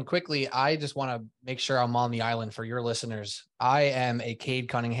 Yeah, and quickly, I just want to make sure I'm on the island for your listeners. I am a Cade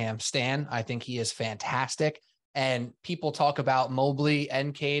Cunningham stan. I think he is fantastic. And people talk about Mobley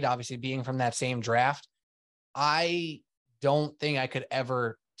and Cade obviously being from that same draft. I don't think I could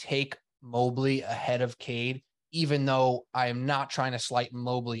ever take Mobley ahead of Cade, even though I am not trying to slight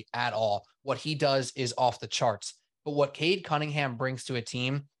Mobley at all. What he does is off the charts. But what Cade Cunningham brings to a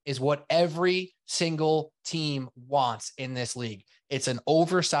team is what every single team wants in this league. It's an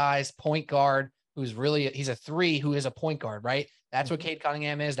oversized point guard he's a 3 who is a point guard, right? That's what Cade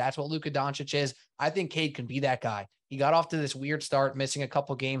Cunningham is. That's what Luka Doncic is. I think Cade can be that guy. He got off to this weird start, missing a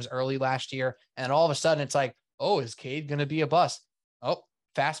couple games early last year. And all of a sudden it's like, oh, is Cade going to be a bust? Oh,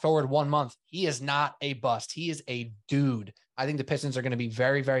 fast forward 1 month. He is not a bust. He is a dude. I think the Pistons are going to be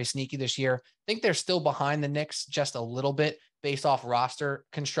very, very sneaky this year. I think they're still behind the Knicks just a little bit based off roster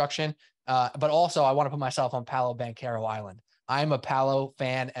construction. But also I want to put myself on Paolo Banchero Island. I'm a Paolo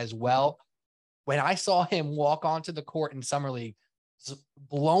fan as well. When I saw him walk onto the court in Summer League,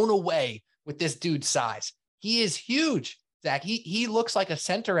 blown away with this dude's size. He is huge, Zach. He looks like a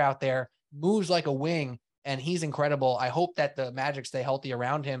center out there, moves like a wing, and he's incredible. I hope that the Magic stay healthy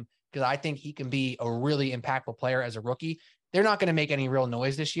around him, because I think he can be a really impactful player as a rookie. They're not going to make any real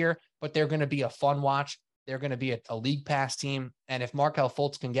noise this year, but they're going to be a fun watch. They're going to be a league pass team. And if Markelle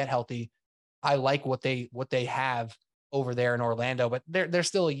Fultz can get healthy, I like what they have over there in Orlando, but they're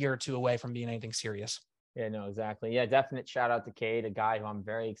still a year or two away from being anything serious. Yeah, no, exactly. Yeah, definite shout out to Cade, a guy who I'm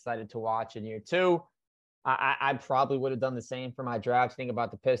very excited to watch in year 2. I probably would have done the same for my draft. Think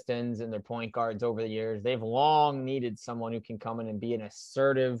about the Pistons and their point guards over the years. They've long needed someone who can come in and be an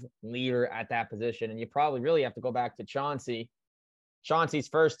assertive leader at that position. And you probably really have to go back to Chauncey's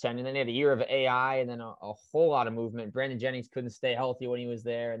first 10, and then they had a year of AI and then a whole lot of movement. Brandon Jennings couldn't stay healthy when he was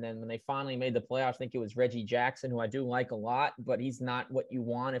there. And then when they finally made the playoffs, I think it was Reggie Jackson, who I do like a lot, but he's not what you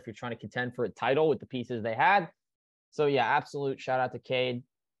want if you're trying to contend for a title with the pieces they had. So yeah, absolute shout out to Cade.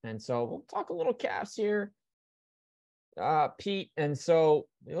 And so we'll talk a little Cavs here, Pete. And so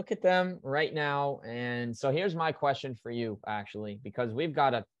we look at them right now. And so here's my question for you, actually, because we've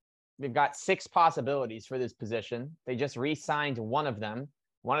got 6 possibilities for this position. They just re-signed one of them.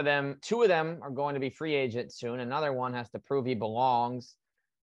 2 of them are going to be free agents soon. Another one has to prove he belongs.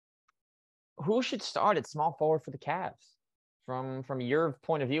 Who should start at small forward for the Cavs? from your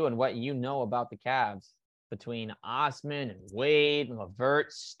point of view and what you know about the Cavs between Osman and Wade,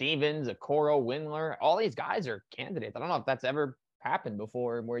 LeVert, Stevens, Okoro, Windler. All these guys are candidates. I don't know if that's ever happened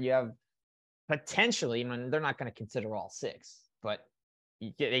before where you have potentially, I mean, they're not going to consider all 6, but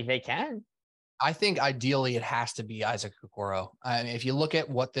they can. I think ideally it has to be Isaac Okoro. I mean, if you look at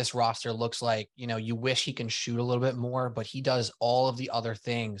what this roster looks like, you wish he can shoot a little bit more, but he does all of the other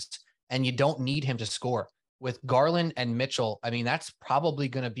things, and you don't need him to score. With Garland and Mitchell, I mean, that's probably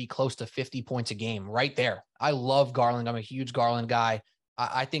going to be close to 50 points a game right there. I love Garland. I'm a huge Garland guy.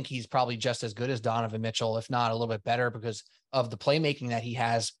 I think he's probably just as good as Donovan Mitchell, if not a little bit better, because of the playmaking that he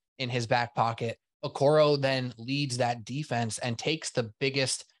has in his back pocket. Okoro then leads that defense and takes the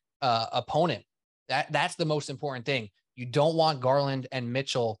biggest opponent. That's the most important thing. You don't want Garland and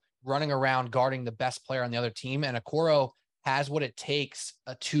Mitchell running around guarding the best player on the other team. And Okoro has what it takes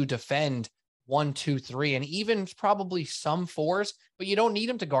to defend 1, 2, 3, and even probably some 4s, but you don't need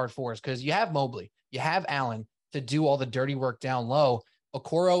him to guard 4s because you have Mobley, you have Allen to do all the dirty work down low.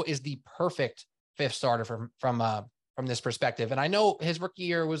 Okoro is the perfect 5th starter from this perspective. And I know his rookie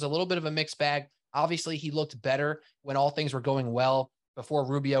year was a little bit of a mixed bag. Obviously, he looked better when all things were going well before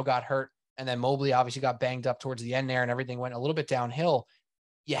Rubio got hurt. And then Mobley obviously got banged up towards the end there and everything went a little bit downhill.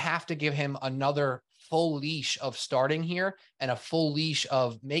 You have to give him another full leash of starting here and a full leash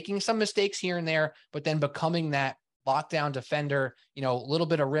of making some mistakes here and there, but then becoming that lockdown defender, a little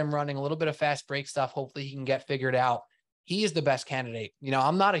bit of rim running, a little bit of fast break stuff. Hopefully he can get figured out. He is the best candidate.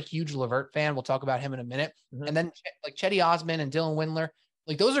 I'm not a huge LeVert fan. We'll talk about him in a minute. Mm-hmm. And then like Cedi Osman and Dylan Windler,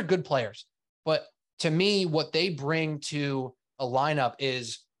 like those are good players. But to me, what they bring to a lineup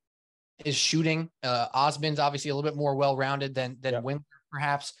is shooting. Osman's obviously a little bit more well-rounded than Windler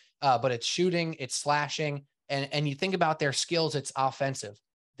perhaps, but it's shooting, it's slashing, and you think about their skills, it's offensive.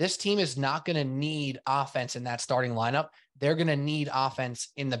 This team is not going to need offense in that starting lineup. They're going to need offense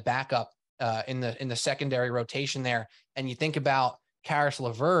in the backup, in the secondary rotation there. And you think about Caris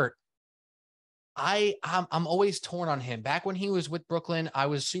LeVert. I'm always torn on him. Back when he was with Brooklyn, I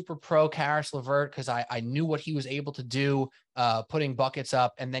was super pro Caris LeVert because I knew what he was able to do, putting buckets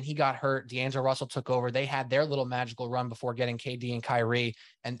up. And then he got hurt. D'Angelo Russell took over. They had their little magical run before getting KD and Kyrie.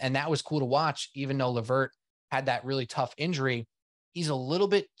 And that was cool to watch, even though LeVert had that really tough injury. He's a little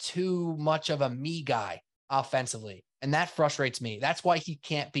bit too much of a me guy offensively. And that frustrates me. That's why he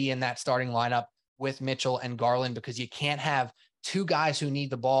can't be in that starting lineup with Mitchell and Garland, because you can't have 2 guys who need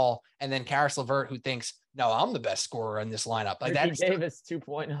the ball and then Caris LeVert who thinks, no, I'm the best scorer in this lineup. Like that's Davis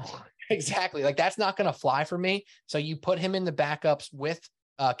 2.0. Exactly. Like that's not going to fly for me. So you put him in the backups with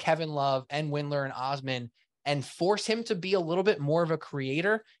Kevin Love and Windler and Osman and force him to be a little bit more of a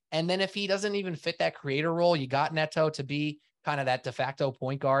creator. And then if he doesn't even fit that creator role, you got Neto to be kind of that de facto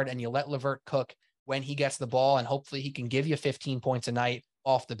point guard, and you let LeVert cook when he gets the ball, and hopefully he can give you 15 points a night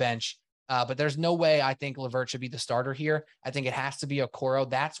off the bench. But there's no way I think LeVert should be the starter here. I think it has to be Okoro.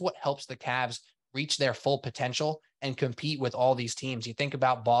 That's what helps the Cavs reach their full potential and compete with all these teams. You think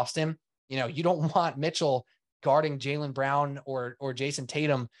about Boston, you don't want Mitchell guarding Jaylen Brown or Jason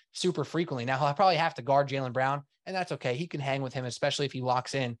Tatum super frequently. Now he'll probably have to guard Jaylen Brown, and that's okay. He can hang with him, especially if he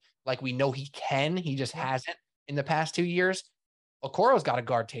locks in like we know he can. He just hasn't in the past 2 years. Okoro's got to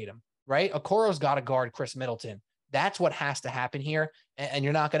guard Tatum, right? Okoro's got to guard Chris Middleton. That's what has to happen here. And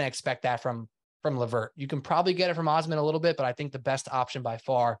you're not going to expect that from LeVert. You can probably get it from Osman a little bit, but I think the best option by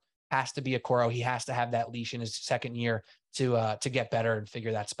far has to be Okoro. He has to have that leash in his second year to get better and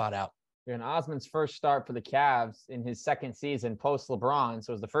figure that spot out. And Osman's first start for the Cavs in his second season post LeBron.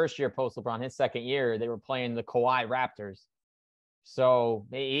 So it was the first year post LeBron. His second year, they were playing the Kawhi Raptors. So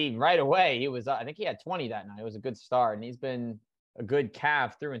he right away, he was, I think he had 20 that night. It was a good start. And he's been a good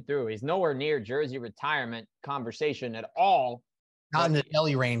Cav through and through. He's nowhere near jersey retirement conversation at all. Not in the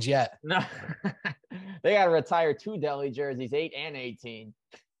Delhi range yet. No, they got to retire 2 Delhi jerseys, 8 and 18.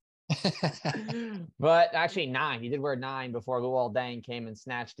 But actually 9. He did wear 9 before Luol Deng came and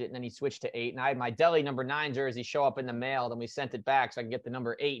snatched it, and then he switched to 8. And I had my Delhi number 9 jersey show up in the mail. Then we sent it back so I could get the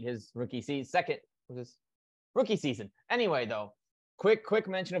number 8, his rookie season. Rookie season. Anyway, though, quick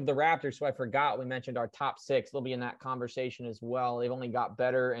mention of the Raptors. So I forgot we mentioned our top 6. They'll be in that conversation as well. They've only got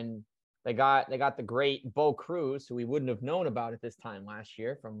better, and they got the great Bo Cruz, who we wouldn't have known about at this time last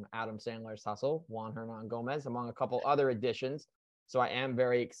year, from Adam Sandler's Hustle, Juan Hernan Gomez, among a couple other additions. So I am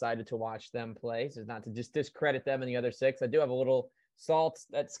very excited to watch them play. So not to just discredit them in the other 6. I do have a little salt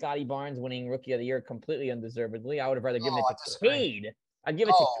at Scotty Barnes winning Rookie of the Year completely undeservedly. I would have rather given it to Cade. I'd give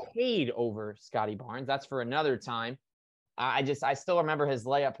it to Cade over Scotty Barnes. That's for another time. I still remember his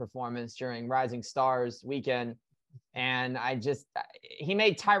layup performance during Rising Stars weekend. And he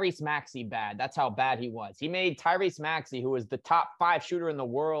made Tyrese Maxey bad. That's how bad he was. He made Tyrese Maxey, who was the top 5 shooter in the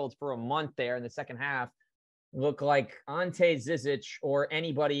world for a month there in the second half, look like Ante Zizic or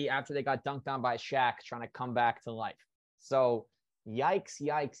anybody after they got dunked on by Shaq trying to come back to life. So yikes,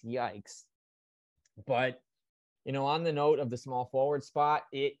 yikes, yikes. But, on the note of the small forward spot,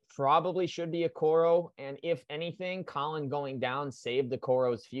 it probably should be Okoro. And if anything, Colin going down saved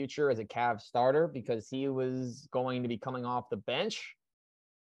Okoro's future as a Cavs starter because he was going to be coming off the bench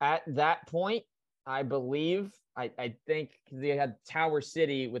at that point. I believe, I think they had Tower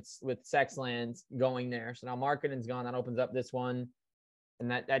City with Sexland going there. So now Markkanen's gone. That opens up this one. And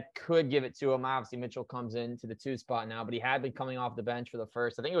that could give it to him. Obviously, Mitchell comes into the 2 spot now, but he had been coming off the bench for the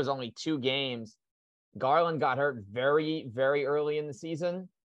first. I think it was only 2 games. Garland got hurt very, very early in the season.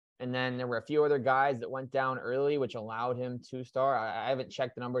 And then there were a few other guys that went down early, which allowed him to start. I haven't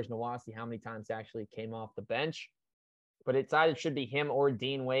checked the numbers in a while to see how many times he actually came off the bench. But it should be him or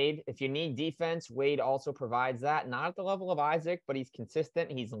Dean Wade. If you need defense, Wade also provides that. Not at the level of Isaac, but he's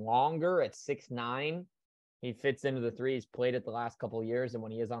consistent. He's longer at 6'9". He fits into the 3. He's played it the last couple of years. And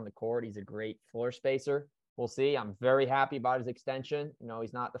when he is on the court, he's a great floor spacer. We'll see. I'm very happy about his extension.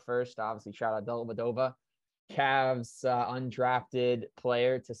 He's not the first. Obviously, shout out Dellavedova, Cavs undrafted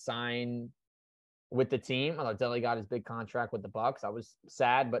player to sign with the team. Although Delly got his big contract with the Bucks, I was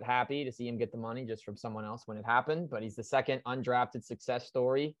sad but happy to see him get the money just from someone else when it happened. But he's the second undrafted success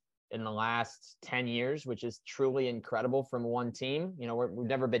story in the last 10 years, which is truly incredible from one team. We've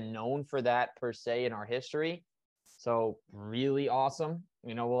never been known for that per se in our history. So really awesome.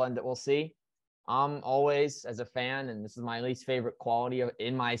 We'll see. I'm always, as a fan, and this is my least favorite quality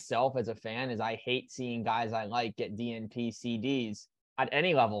in myself as a fan, is I hate seeing guys I like get DNP CDs at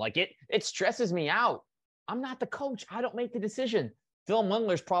any level. Like it stresses me out. I'm not the coach. I don't make the decision. Phil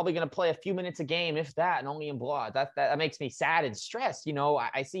Mundler's probably going to play a few minutes a game, if that, and only in blood. That makes me sad and stressed.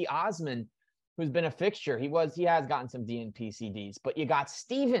 I see Osman, who's been a fixture. He has gotten some DNP CDs, but you got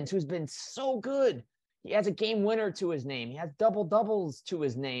Stevens, who's been so good. He has a game winner to his name. He has doubles to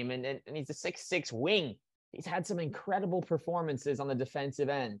his name, and he's a 6'6" wing. He's had some incredible performances on the defensive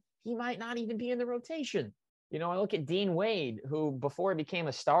end. He might not even be in the rotation. I look at Dean Wade, who before he became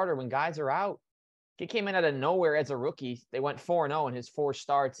a starter, when guys are out, he came in out of nowhere as a rookie. They went 4-0 in his 4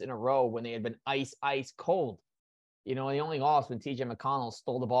 starts in a row when they had been ice cold. He only lost when TJ McConnell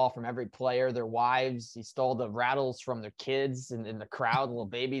stole the ball from every player, their wives. He stole the rattles from their kids and in the crowd, little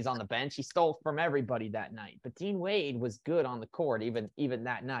babies on the bench. He stole from everybody that night. But Dean Wade was good on the court, even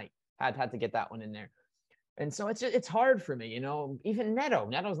that night. Had to get that one in there. And so it's hard for me, even Neto.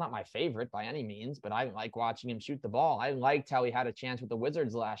 Neto's not my favorite by any means, but I like watching him shoot the ball. I liked how he had a chance with the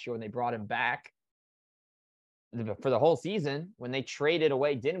Wizards last year when they brought him back for the whole season. When they traded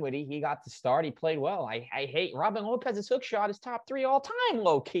away Dinwiddie, he got to start. He played well. I hate Robin Lopez's hook shot is top 3 all time,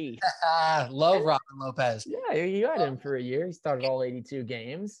 low key. Love Robin Lopez. Yeah, you had him for a year. He started all 82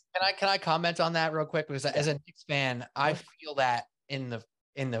 games. Can I comment on that real quick? Because as a Knicks fan, I feel that in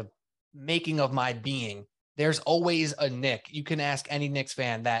the making of my being, there's always a Knick. You can ask any Knicks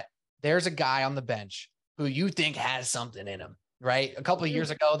fan that there's a guy on the bench who you think has something in him. Right. A couple of years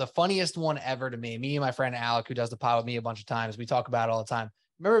ago, the funniest one ever to me and my friend Alec, who does the pod with me a bunch of times, we talk about it all the time.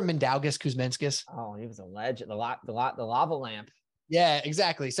 Remember Mindaugas Kuzminskas? Oh, he was a legend. The lava lamp. Yeah,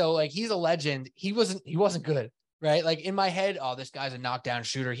 exactly. So he's a legend. He wasn't good. Right. Like in my head, oh, this guy's a knockdown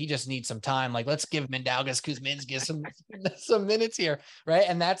shooter. He just needs some time. Like, let's give Mindaugas Kuzminskas some minutes here. Right.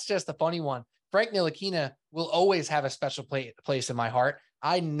 And that's just the funny one. Frank Ntilikina will always have a special place in my heart.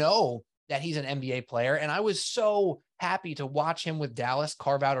 I know that he's an NBA player, and I was so happy to watch him with Dallas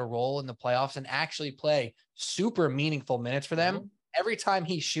carve out a role in the playoffs and actually play super meaningful minutes for them. Every time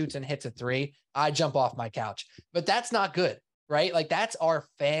he shoots and hits a 3, I jump off my couch. But that's not good, right? Like that's our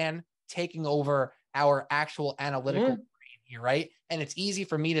fan taking over our actual analytical brain here, right? And it's easy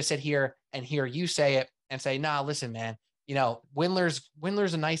for me to sit here and hear you say it and say, nah, listen, man,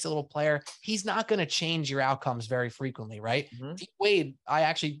 Windler's a nice little player. He's not going to change your outcomes very frequently, right? Wade,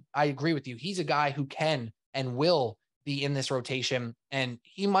 I agree with you. He's a guy who can and will be in this rotation, and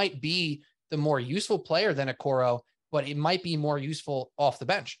he might be the more useful player than Okoro, but it might be more useful off the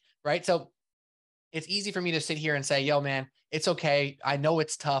bench, right? So it's easy for me to sit here and say, yo, man, it's okay. I know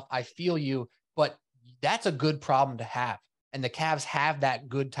it's tough. I feel you, but that's a good problem to have. And the Cavs have that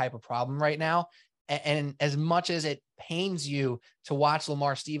good type of problem right now. And as much as it pains you to watch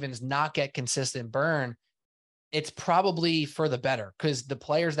Lamar Stevens not get consistent burn, it's probably for the better because the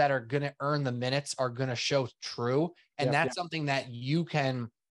players that are going to earn the minutes are going to show true. And that's something that you can,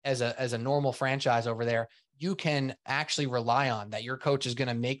 as a normal franchise over there, you can actually rely on, that your coach is going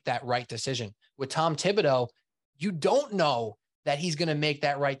to make that right decision. With Tom Thibodeau, you don't know that he's going to make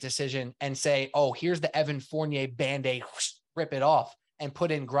that right decision and say, oh, here's the Evan Fournier Band-Aid, rip it off and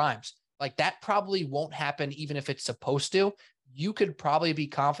put in Grimes. Like that probably won't happen even if it's supposed to. You could probably be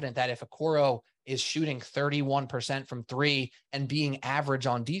confident that if Okoro is shooting 31% from three and being average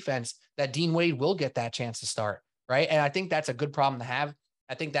on defense, that Dean Wade will get that chance to start, right? And I think that's a good problem to have.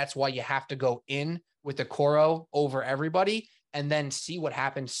 I think that's why you have to go in with Okoro over everybody and then see what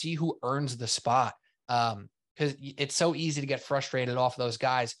happens, see who earns the spot. Because it's so easy to get frustrated off those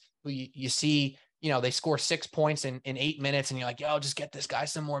guys who you see, they score 6 points in 8 minutes and you're like, yo, just get this guy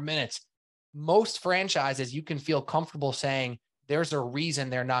some more minutes. Most franchises, you can feel comfortable saying there's a reason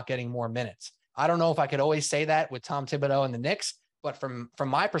they're not getting more minutes. I don't know if I could always say that with Tom Thibodeau and the Knicks, but from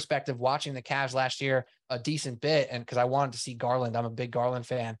my perspective, watching the Cavs last year a decent bit, and because I wanted to see Garland, I'm a big Garland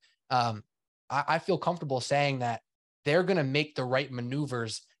fan. I feel comfortable saying that they're going to make the right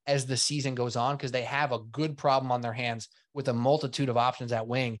maneuvers as the season goes on because they have a good problem on their hands with a multitude of options at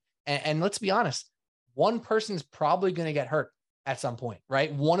wing. And let's be honest, one person's probably going to get hurt at some point,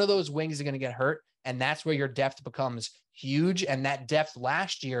 right? One of those wings is going to get hurt, and that's where your depth becomes huge. And that depth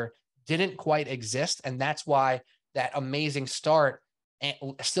last year didn't quite exist, and that's why that amazing start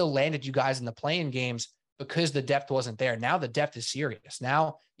still landed you guys in the play-in games because the depth wasn't there. Now the depth is serious.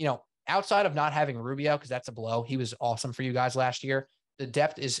 Now, outside of not having Rubio, because that's a blow, he was awesome for you guys last year. The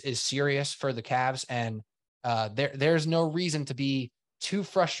depth is serious for the Cavs, and there's no reason to be too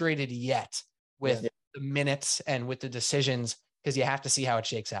frustrated yet with the minutes and with the decisions because you have to see how it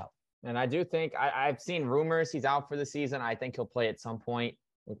shakes out. And I do think I've seen rumors he's out for the season. I think he'll play at some point,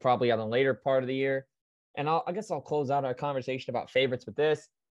 probably on the later part of the year. And I guess I'll close out our conversation about favorites with this.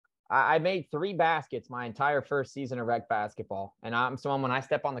 I made 3 baskets my entire first season of rec basketball. And I'm someone, when I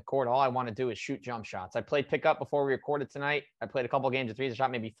step on the court, all I want to do is shoot jump shots. I played pickup before we recorded tonight. I played a couple of games of threes. I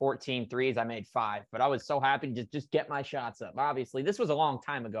shot maybe 14 threes. I made 5. But I was so happy to just get my shots up. Obviously, this was a long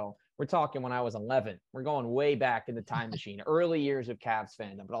time ago. We're talking when I was 11. We're going way back in the time machine, early years of Cavs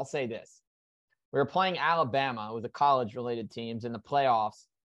fandom. But I'll say this. We were playing Alabama with the college-related teams in the playoffs.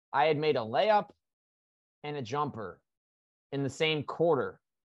 I had made a layup and a jumper in the same quarter.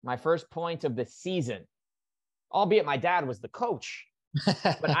 My first point of the season, albeit my dad was the coach,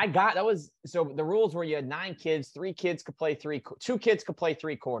 but so the rules were you had 9 kids, 3 kids could play 2 kids could play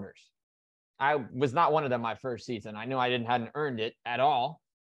 3 quarters. I was not one of them my first season. I knew I hadn't earned it at all.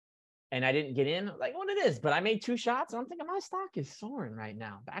 And I didn't get in like what it is, but I made 2 shots. And I'm thinking my stock is soaring right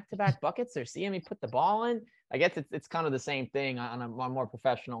now. Back-to-back buckets. They're seeing me put the ball in. I guess it's kind of the same thing on a more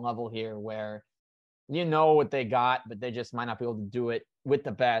professional level here where you know what they got, but they just might not be able to do it with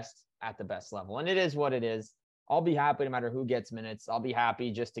the best at the best level. And it is what it is. I'll be happy no matter who gets minutes. I'll be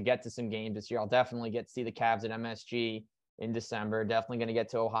happy just to get to some games this year. I'll definitely get to see the Cavs at MSG in December. Definitely going to get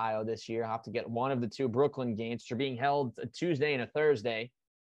to Ohio this year. I'll have to get one of the 2 Brooklyn games, which are being held a Tuesday and a Thursday,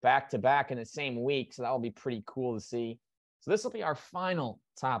 back to back in the same week. So that will be pretty cool to see. So this will be our final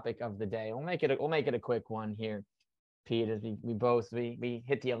topic of the day. We'll make it a quick one here, Pete, as we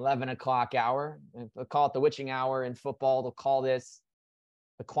hit the 11 o'clock hour. They'll call it the witching hour in football. They'll call this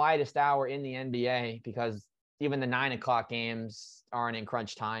the quietest hour in the NBA because even the 9 o'clock games aren't in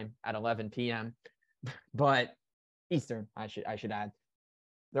crunch time at 11 p.m. But Eastern, I should add.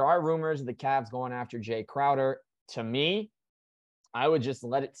 There are rumors of the Cavs going after Jay Crowder. To me, I would just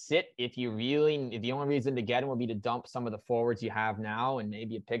let it sit. If the only reason to get him would be to dump some of the forwards you have now and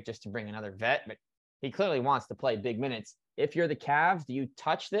maybe a pick just to bring another vet, but he clearly wants to play big minutes. If you're the Cavs, do you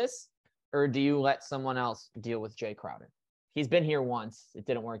touch this or do you let someone else deal with Jay Crowder? He's been here once. It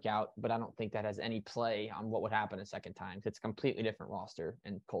didn't work out, but I don't think that has any play on what would happen a second time. It's a completely different roster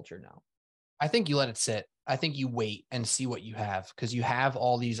and culture now. I think you let it sit. I think you wait and see what you have because you have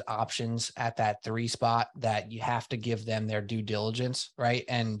all these options at that 3 spot that you have to give them their due diligence, right?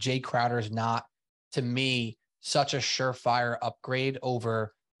 And Jay Crowder is not, to me, such a surefire upgrade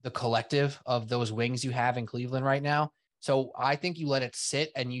over the collective of those wings you have in Cleveland right now. So I think you let it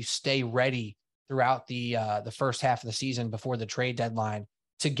sit and you stay ready throughout the first half of the season before the trade deadline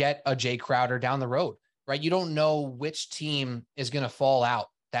to get a Jay Crowder down the road, right? You don't know which team is going to fall out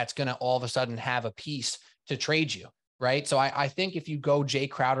that's going to all of a sudden have a piece to trade you, right? So I think if you go Jay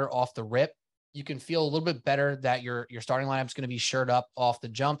Crowder off the rip, you can feel a little bit better that your starting lineup is going to be shored up off the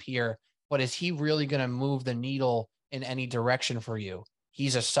jump here. But is he really going to move the needle in any direction for you?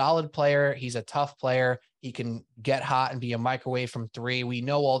 He's a solid player. He's a tough player. He can get hot and be a microwave from 3. We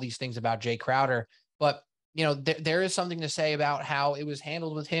know all these things about Jay Crowder, but there is something to say about how it was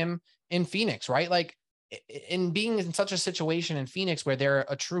handled with him in Phoenix, right? Like in being in such a situation in Phoenix where they're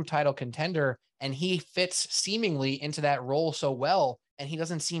a true title contender and he fits seemingly into that role so well and he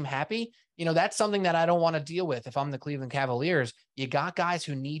doesn't seem happy, that's something that I don't want to deal with. If I'm the Cleveland Cavaliers, you got guys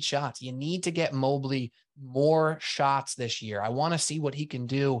who need shots. You need to get Mobley more shots this year. I want to see what he can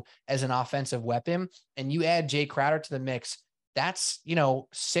do as an offensive weapon. And you add Jay Crowder to the mix, that's,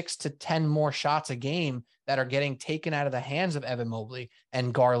 6 to 10 more shots a game that are getting taken out of the hands of Evan Mobley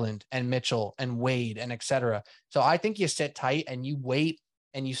and Garland and Mitchell and Wade and et cetera. So I think you sit tight and you wait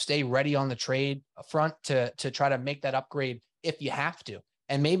and you stay ready on the trade front to try to make that upgrade if you have to.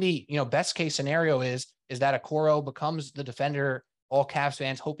 And maybe, best case scenario is that Okoro becomes the defender all Cavs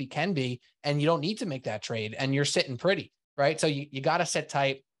fans hope he can be, and you don't need to make that trade and you're sitting pretty, right? So you got to sit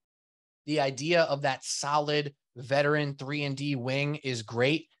tight. The idea of that solid veteran 3-and-D wing is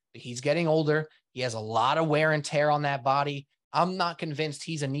great, but he's getting older. He has a lot of wear and tear on that body. I'm not convinced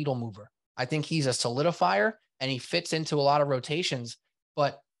he's a needle mover. I think he's a solidifier and he fits into a lot of rotations,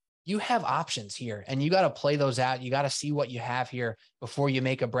 but you have options here and you got to play those out. You got to see what you have here before you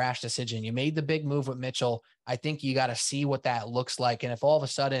make a brash decision. You made the big move with Mitchell. I think you got to see what that looks like. And if all of a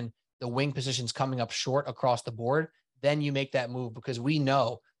sudden the wing position's coming up short across the board, then you make that move, because we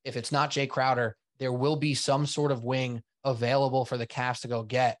know if it's not Jay Crowder, there will be some sort of wing available for the Cavs to go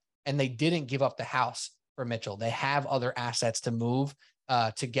get. And they didn't give up the house for Mitchell. They have other assets to move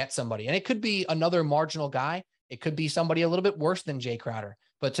to get somebody. And it could be another marginal guy. It could be somebody a little bit worse than Jay Crowder.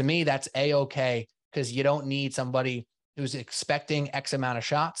 But to me, that's A-okay, because you don't need somebody who's expecting X amount of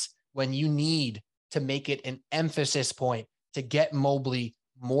shots when you need to make it an emphasis point to get Mobley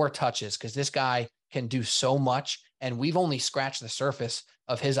more touches, because this guy can do so much. And we've only scratched the surface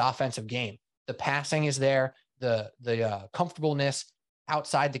of his offensive game. The passing is there. The comfortableness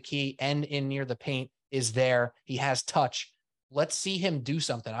outside the key and in near the paint is there. He has touch. Let's see him do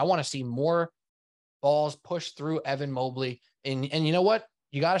something. I want to see more balls pushed through Evan Mobley. And you know what?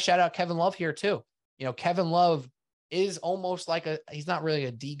 You got to shout out Kevin Love here too. Kevin Love is almost like he's not really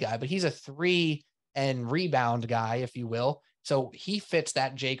a D guy, but he's a 3 and rebound guy, if you will. So he fits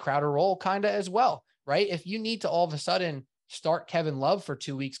that Jay Crowder role kind of as well, right? If you need to all of a sudden start Kevin Love for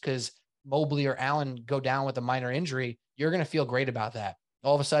 2 weeks because Mobley or Allen go down with a minor injury, you're going to feel great about that.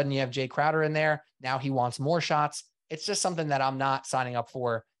 All of a sudden you have Jay Crowder in there. Now he wants more shots. It's just something that I'm not signing up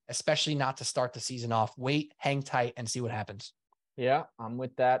for, especially not to start the season off. Wait, hang tight, and see what happens. Yeah, I'm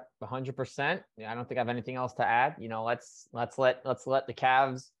with that 100%. I don't think I have anything else to add. Let's let the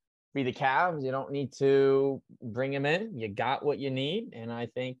Cavs be the Cavs. You don't need to bring them in. You got what you need. And I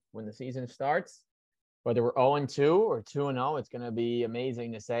think when the season starts, whether we're 0-2 or 2-0, it's going to be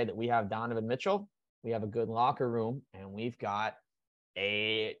amazing to say that we have Donovan Mitchell, we have a good locker room, and we've got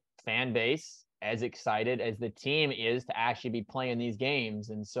a fan base as excited as the team is to actually be playing these games.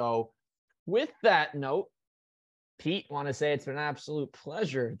 And so with that note, Pete, want to say it's been an absolute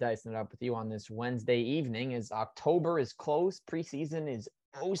pleasure dicing it up with you on this Wednesday evening, as October is close. Preseason is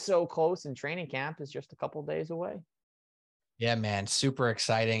oh so close, and training camp is just a couple days away. Yeah, man, super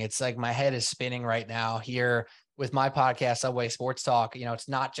exciting. It's like my head is spinning right now here with my podcast, Subway Sports Talk. It's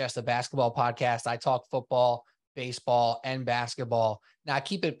not just a basketball podcast. I talk football, baseball, and basketball. Now I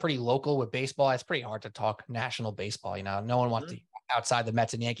keep it pretty local with baseball. It's pretty hard to talk national baseball. No one wants to outside the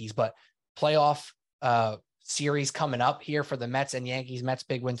Mets and Yankees, but playoff series coming up here for the Mets and Yankees. Mets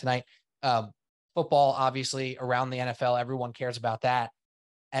big win tonight. Football, obviously, around the NFL, everyone cares about that.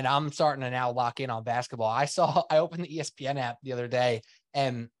 And I'm starting to now lock in on basketball. I opened the ESPN app the other day,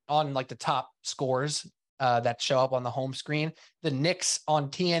 and on like the top scores that show up on the home screen, the Knicks on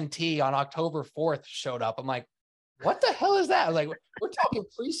TNT on October 4th showed up. I'm like, what the hell is that? Like, we're talking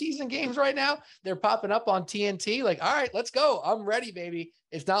preseason games right now. They're popping up on TNT. Like, all right, let's go. I'm ready, baby.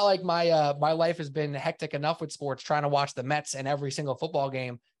 It's not like my life has been hectic enough with sports trying to watch the Mets and every single football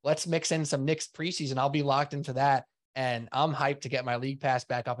game. Let's mix in some Knicks preseason. I'll be locked into that. And I'm hyped to get my league pass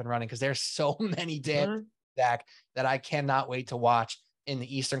back up and running, because there's so many damn Zach that I cannot wait to watch in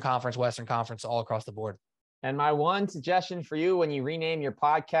the Eastern Conference, Western Conference, all across the board. And my one suggestion for you, when you rename your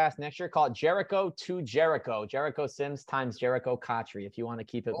podcast next year, call it Jericho to Jericho. Jericho Sims times Jericho Kotri, if you want to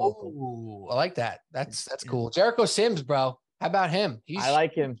keep it local. Oh, I like that. That's cool. Jericho Sims, bro. How about him? I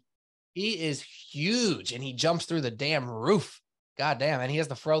like him. He is huge, and he jumps through the damn roof. God damn. And he has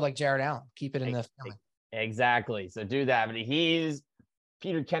the throw like Jared Allen. Keep it in the family. Exactly. So do that. But he's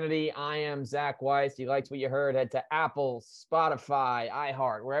Peter Kennedy. I am Zach Weiss. If you liked what you heard, head to Apple, Spotify,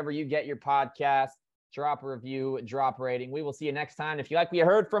 iHeart, wherever you get your podcast. Drop a review, drop a rating. We will see you next time. If you like what you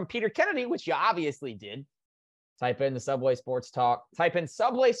heard from Peter Kennedy, which you obviously did, type in the Subway Sports Talk. Type in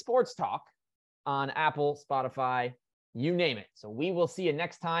Subway Sports Talk on Apple, Spotify, you name it. So we will see you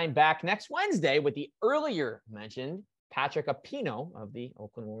next time, back next Wednesday with the earlier mentioned Patrick Apino of the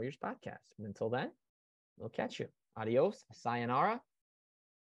Oakland Warriors podcast. And until then, we'll catch you. Adios, sayonara,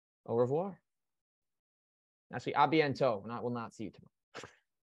 Au revoir. Actually, a bientôt. We'll not see you tomorrow.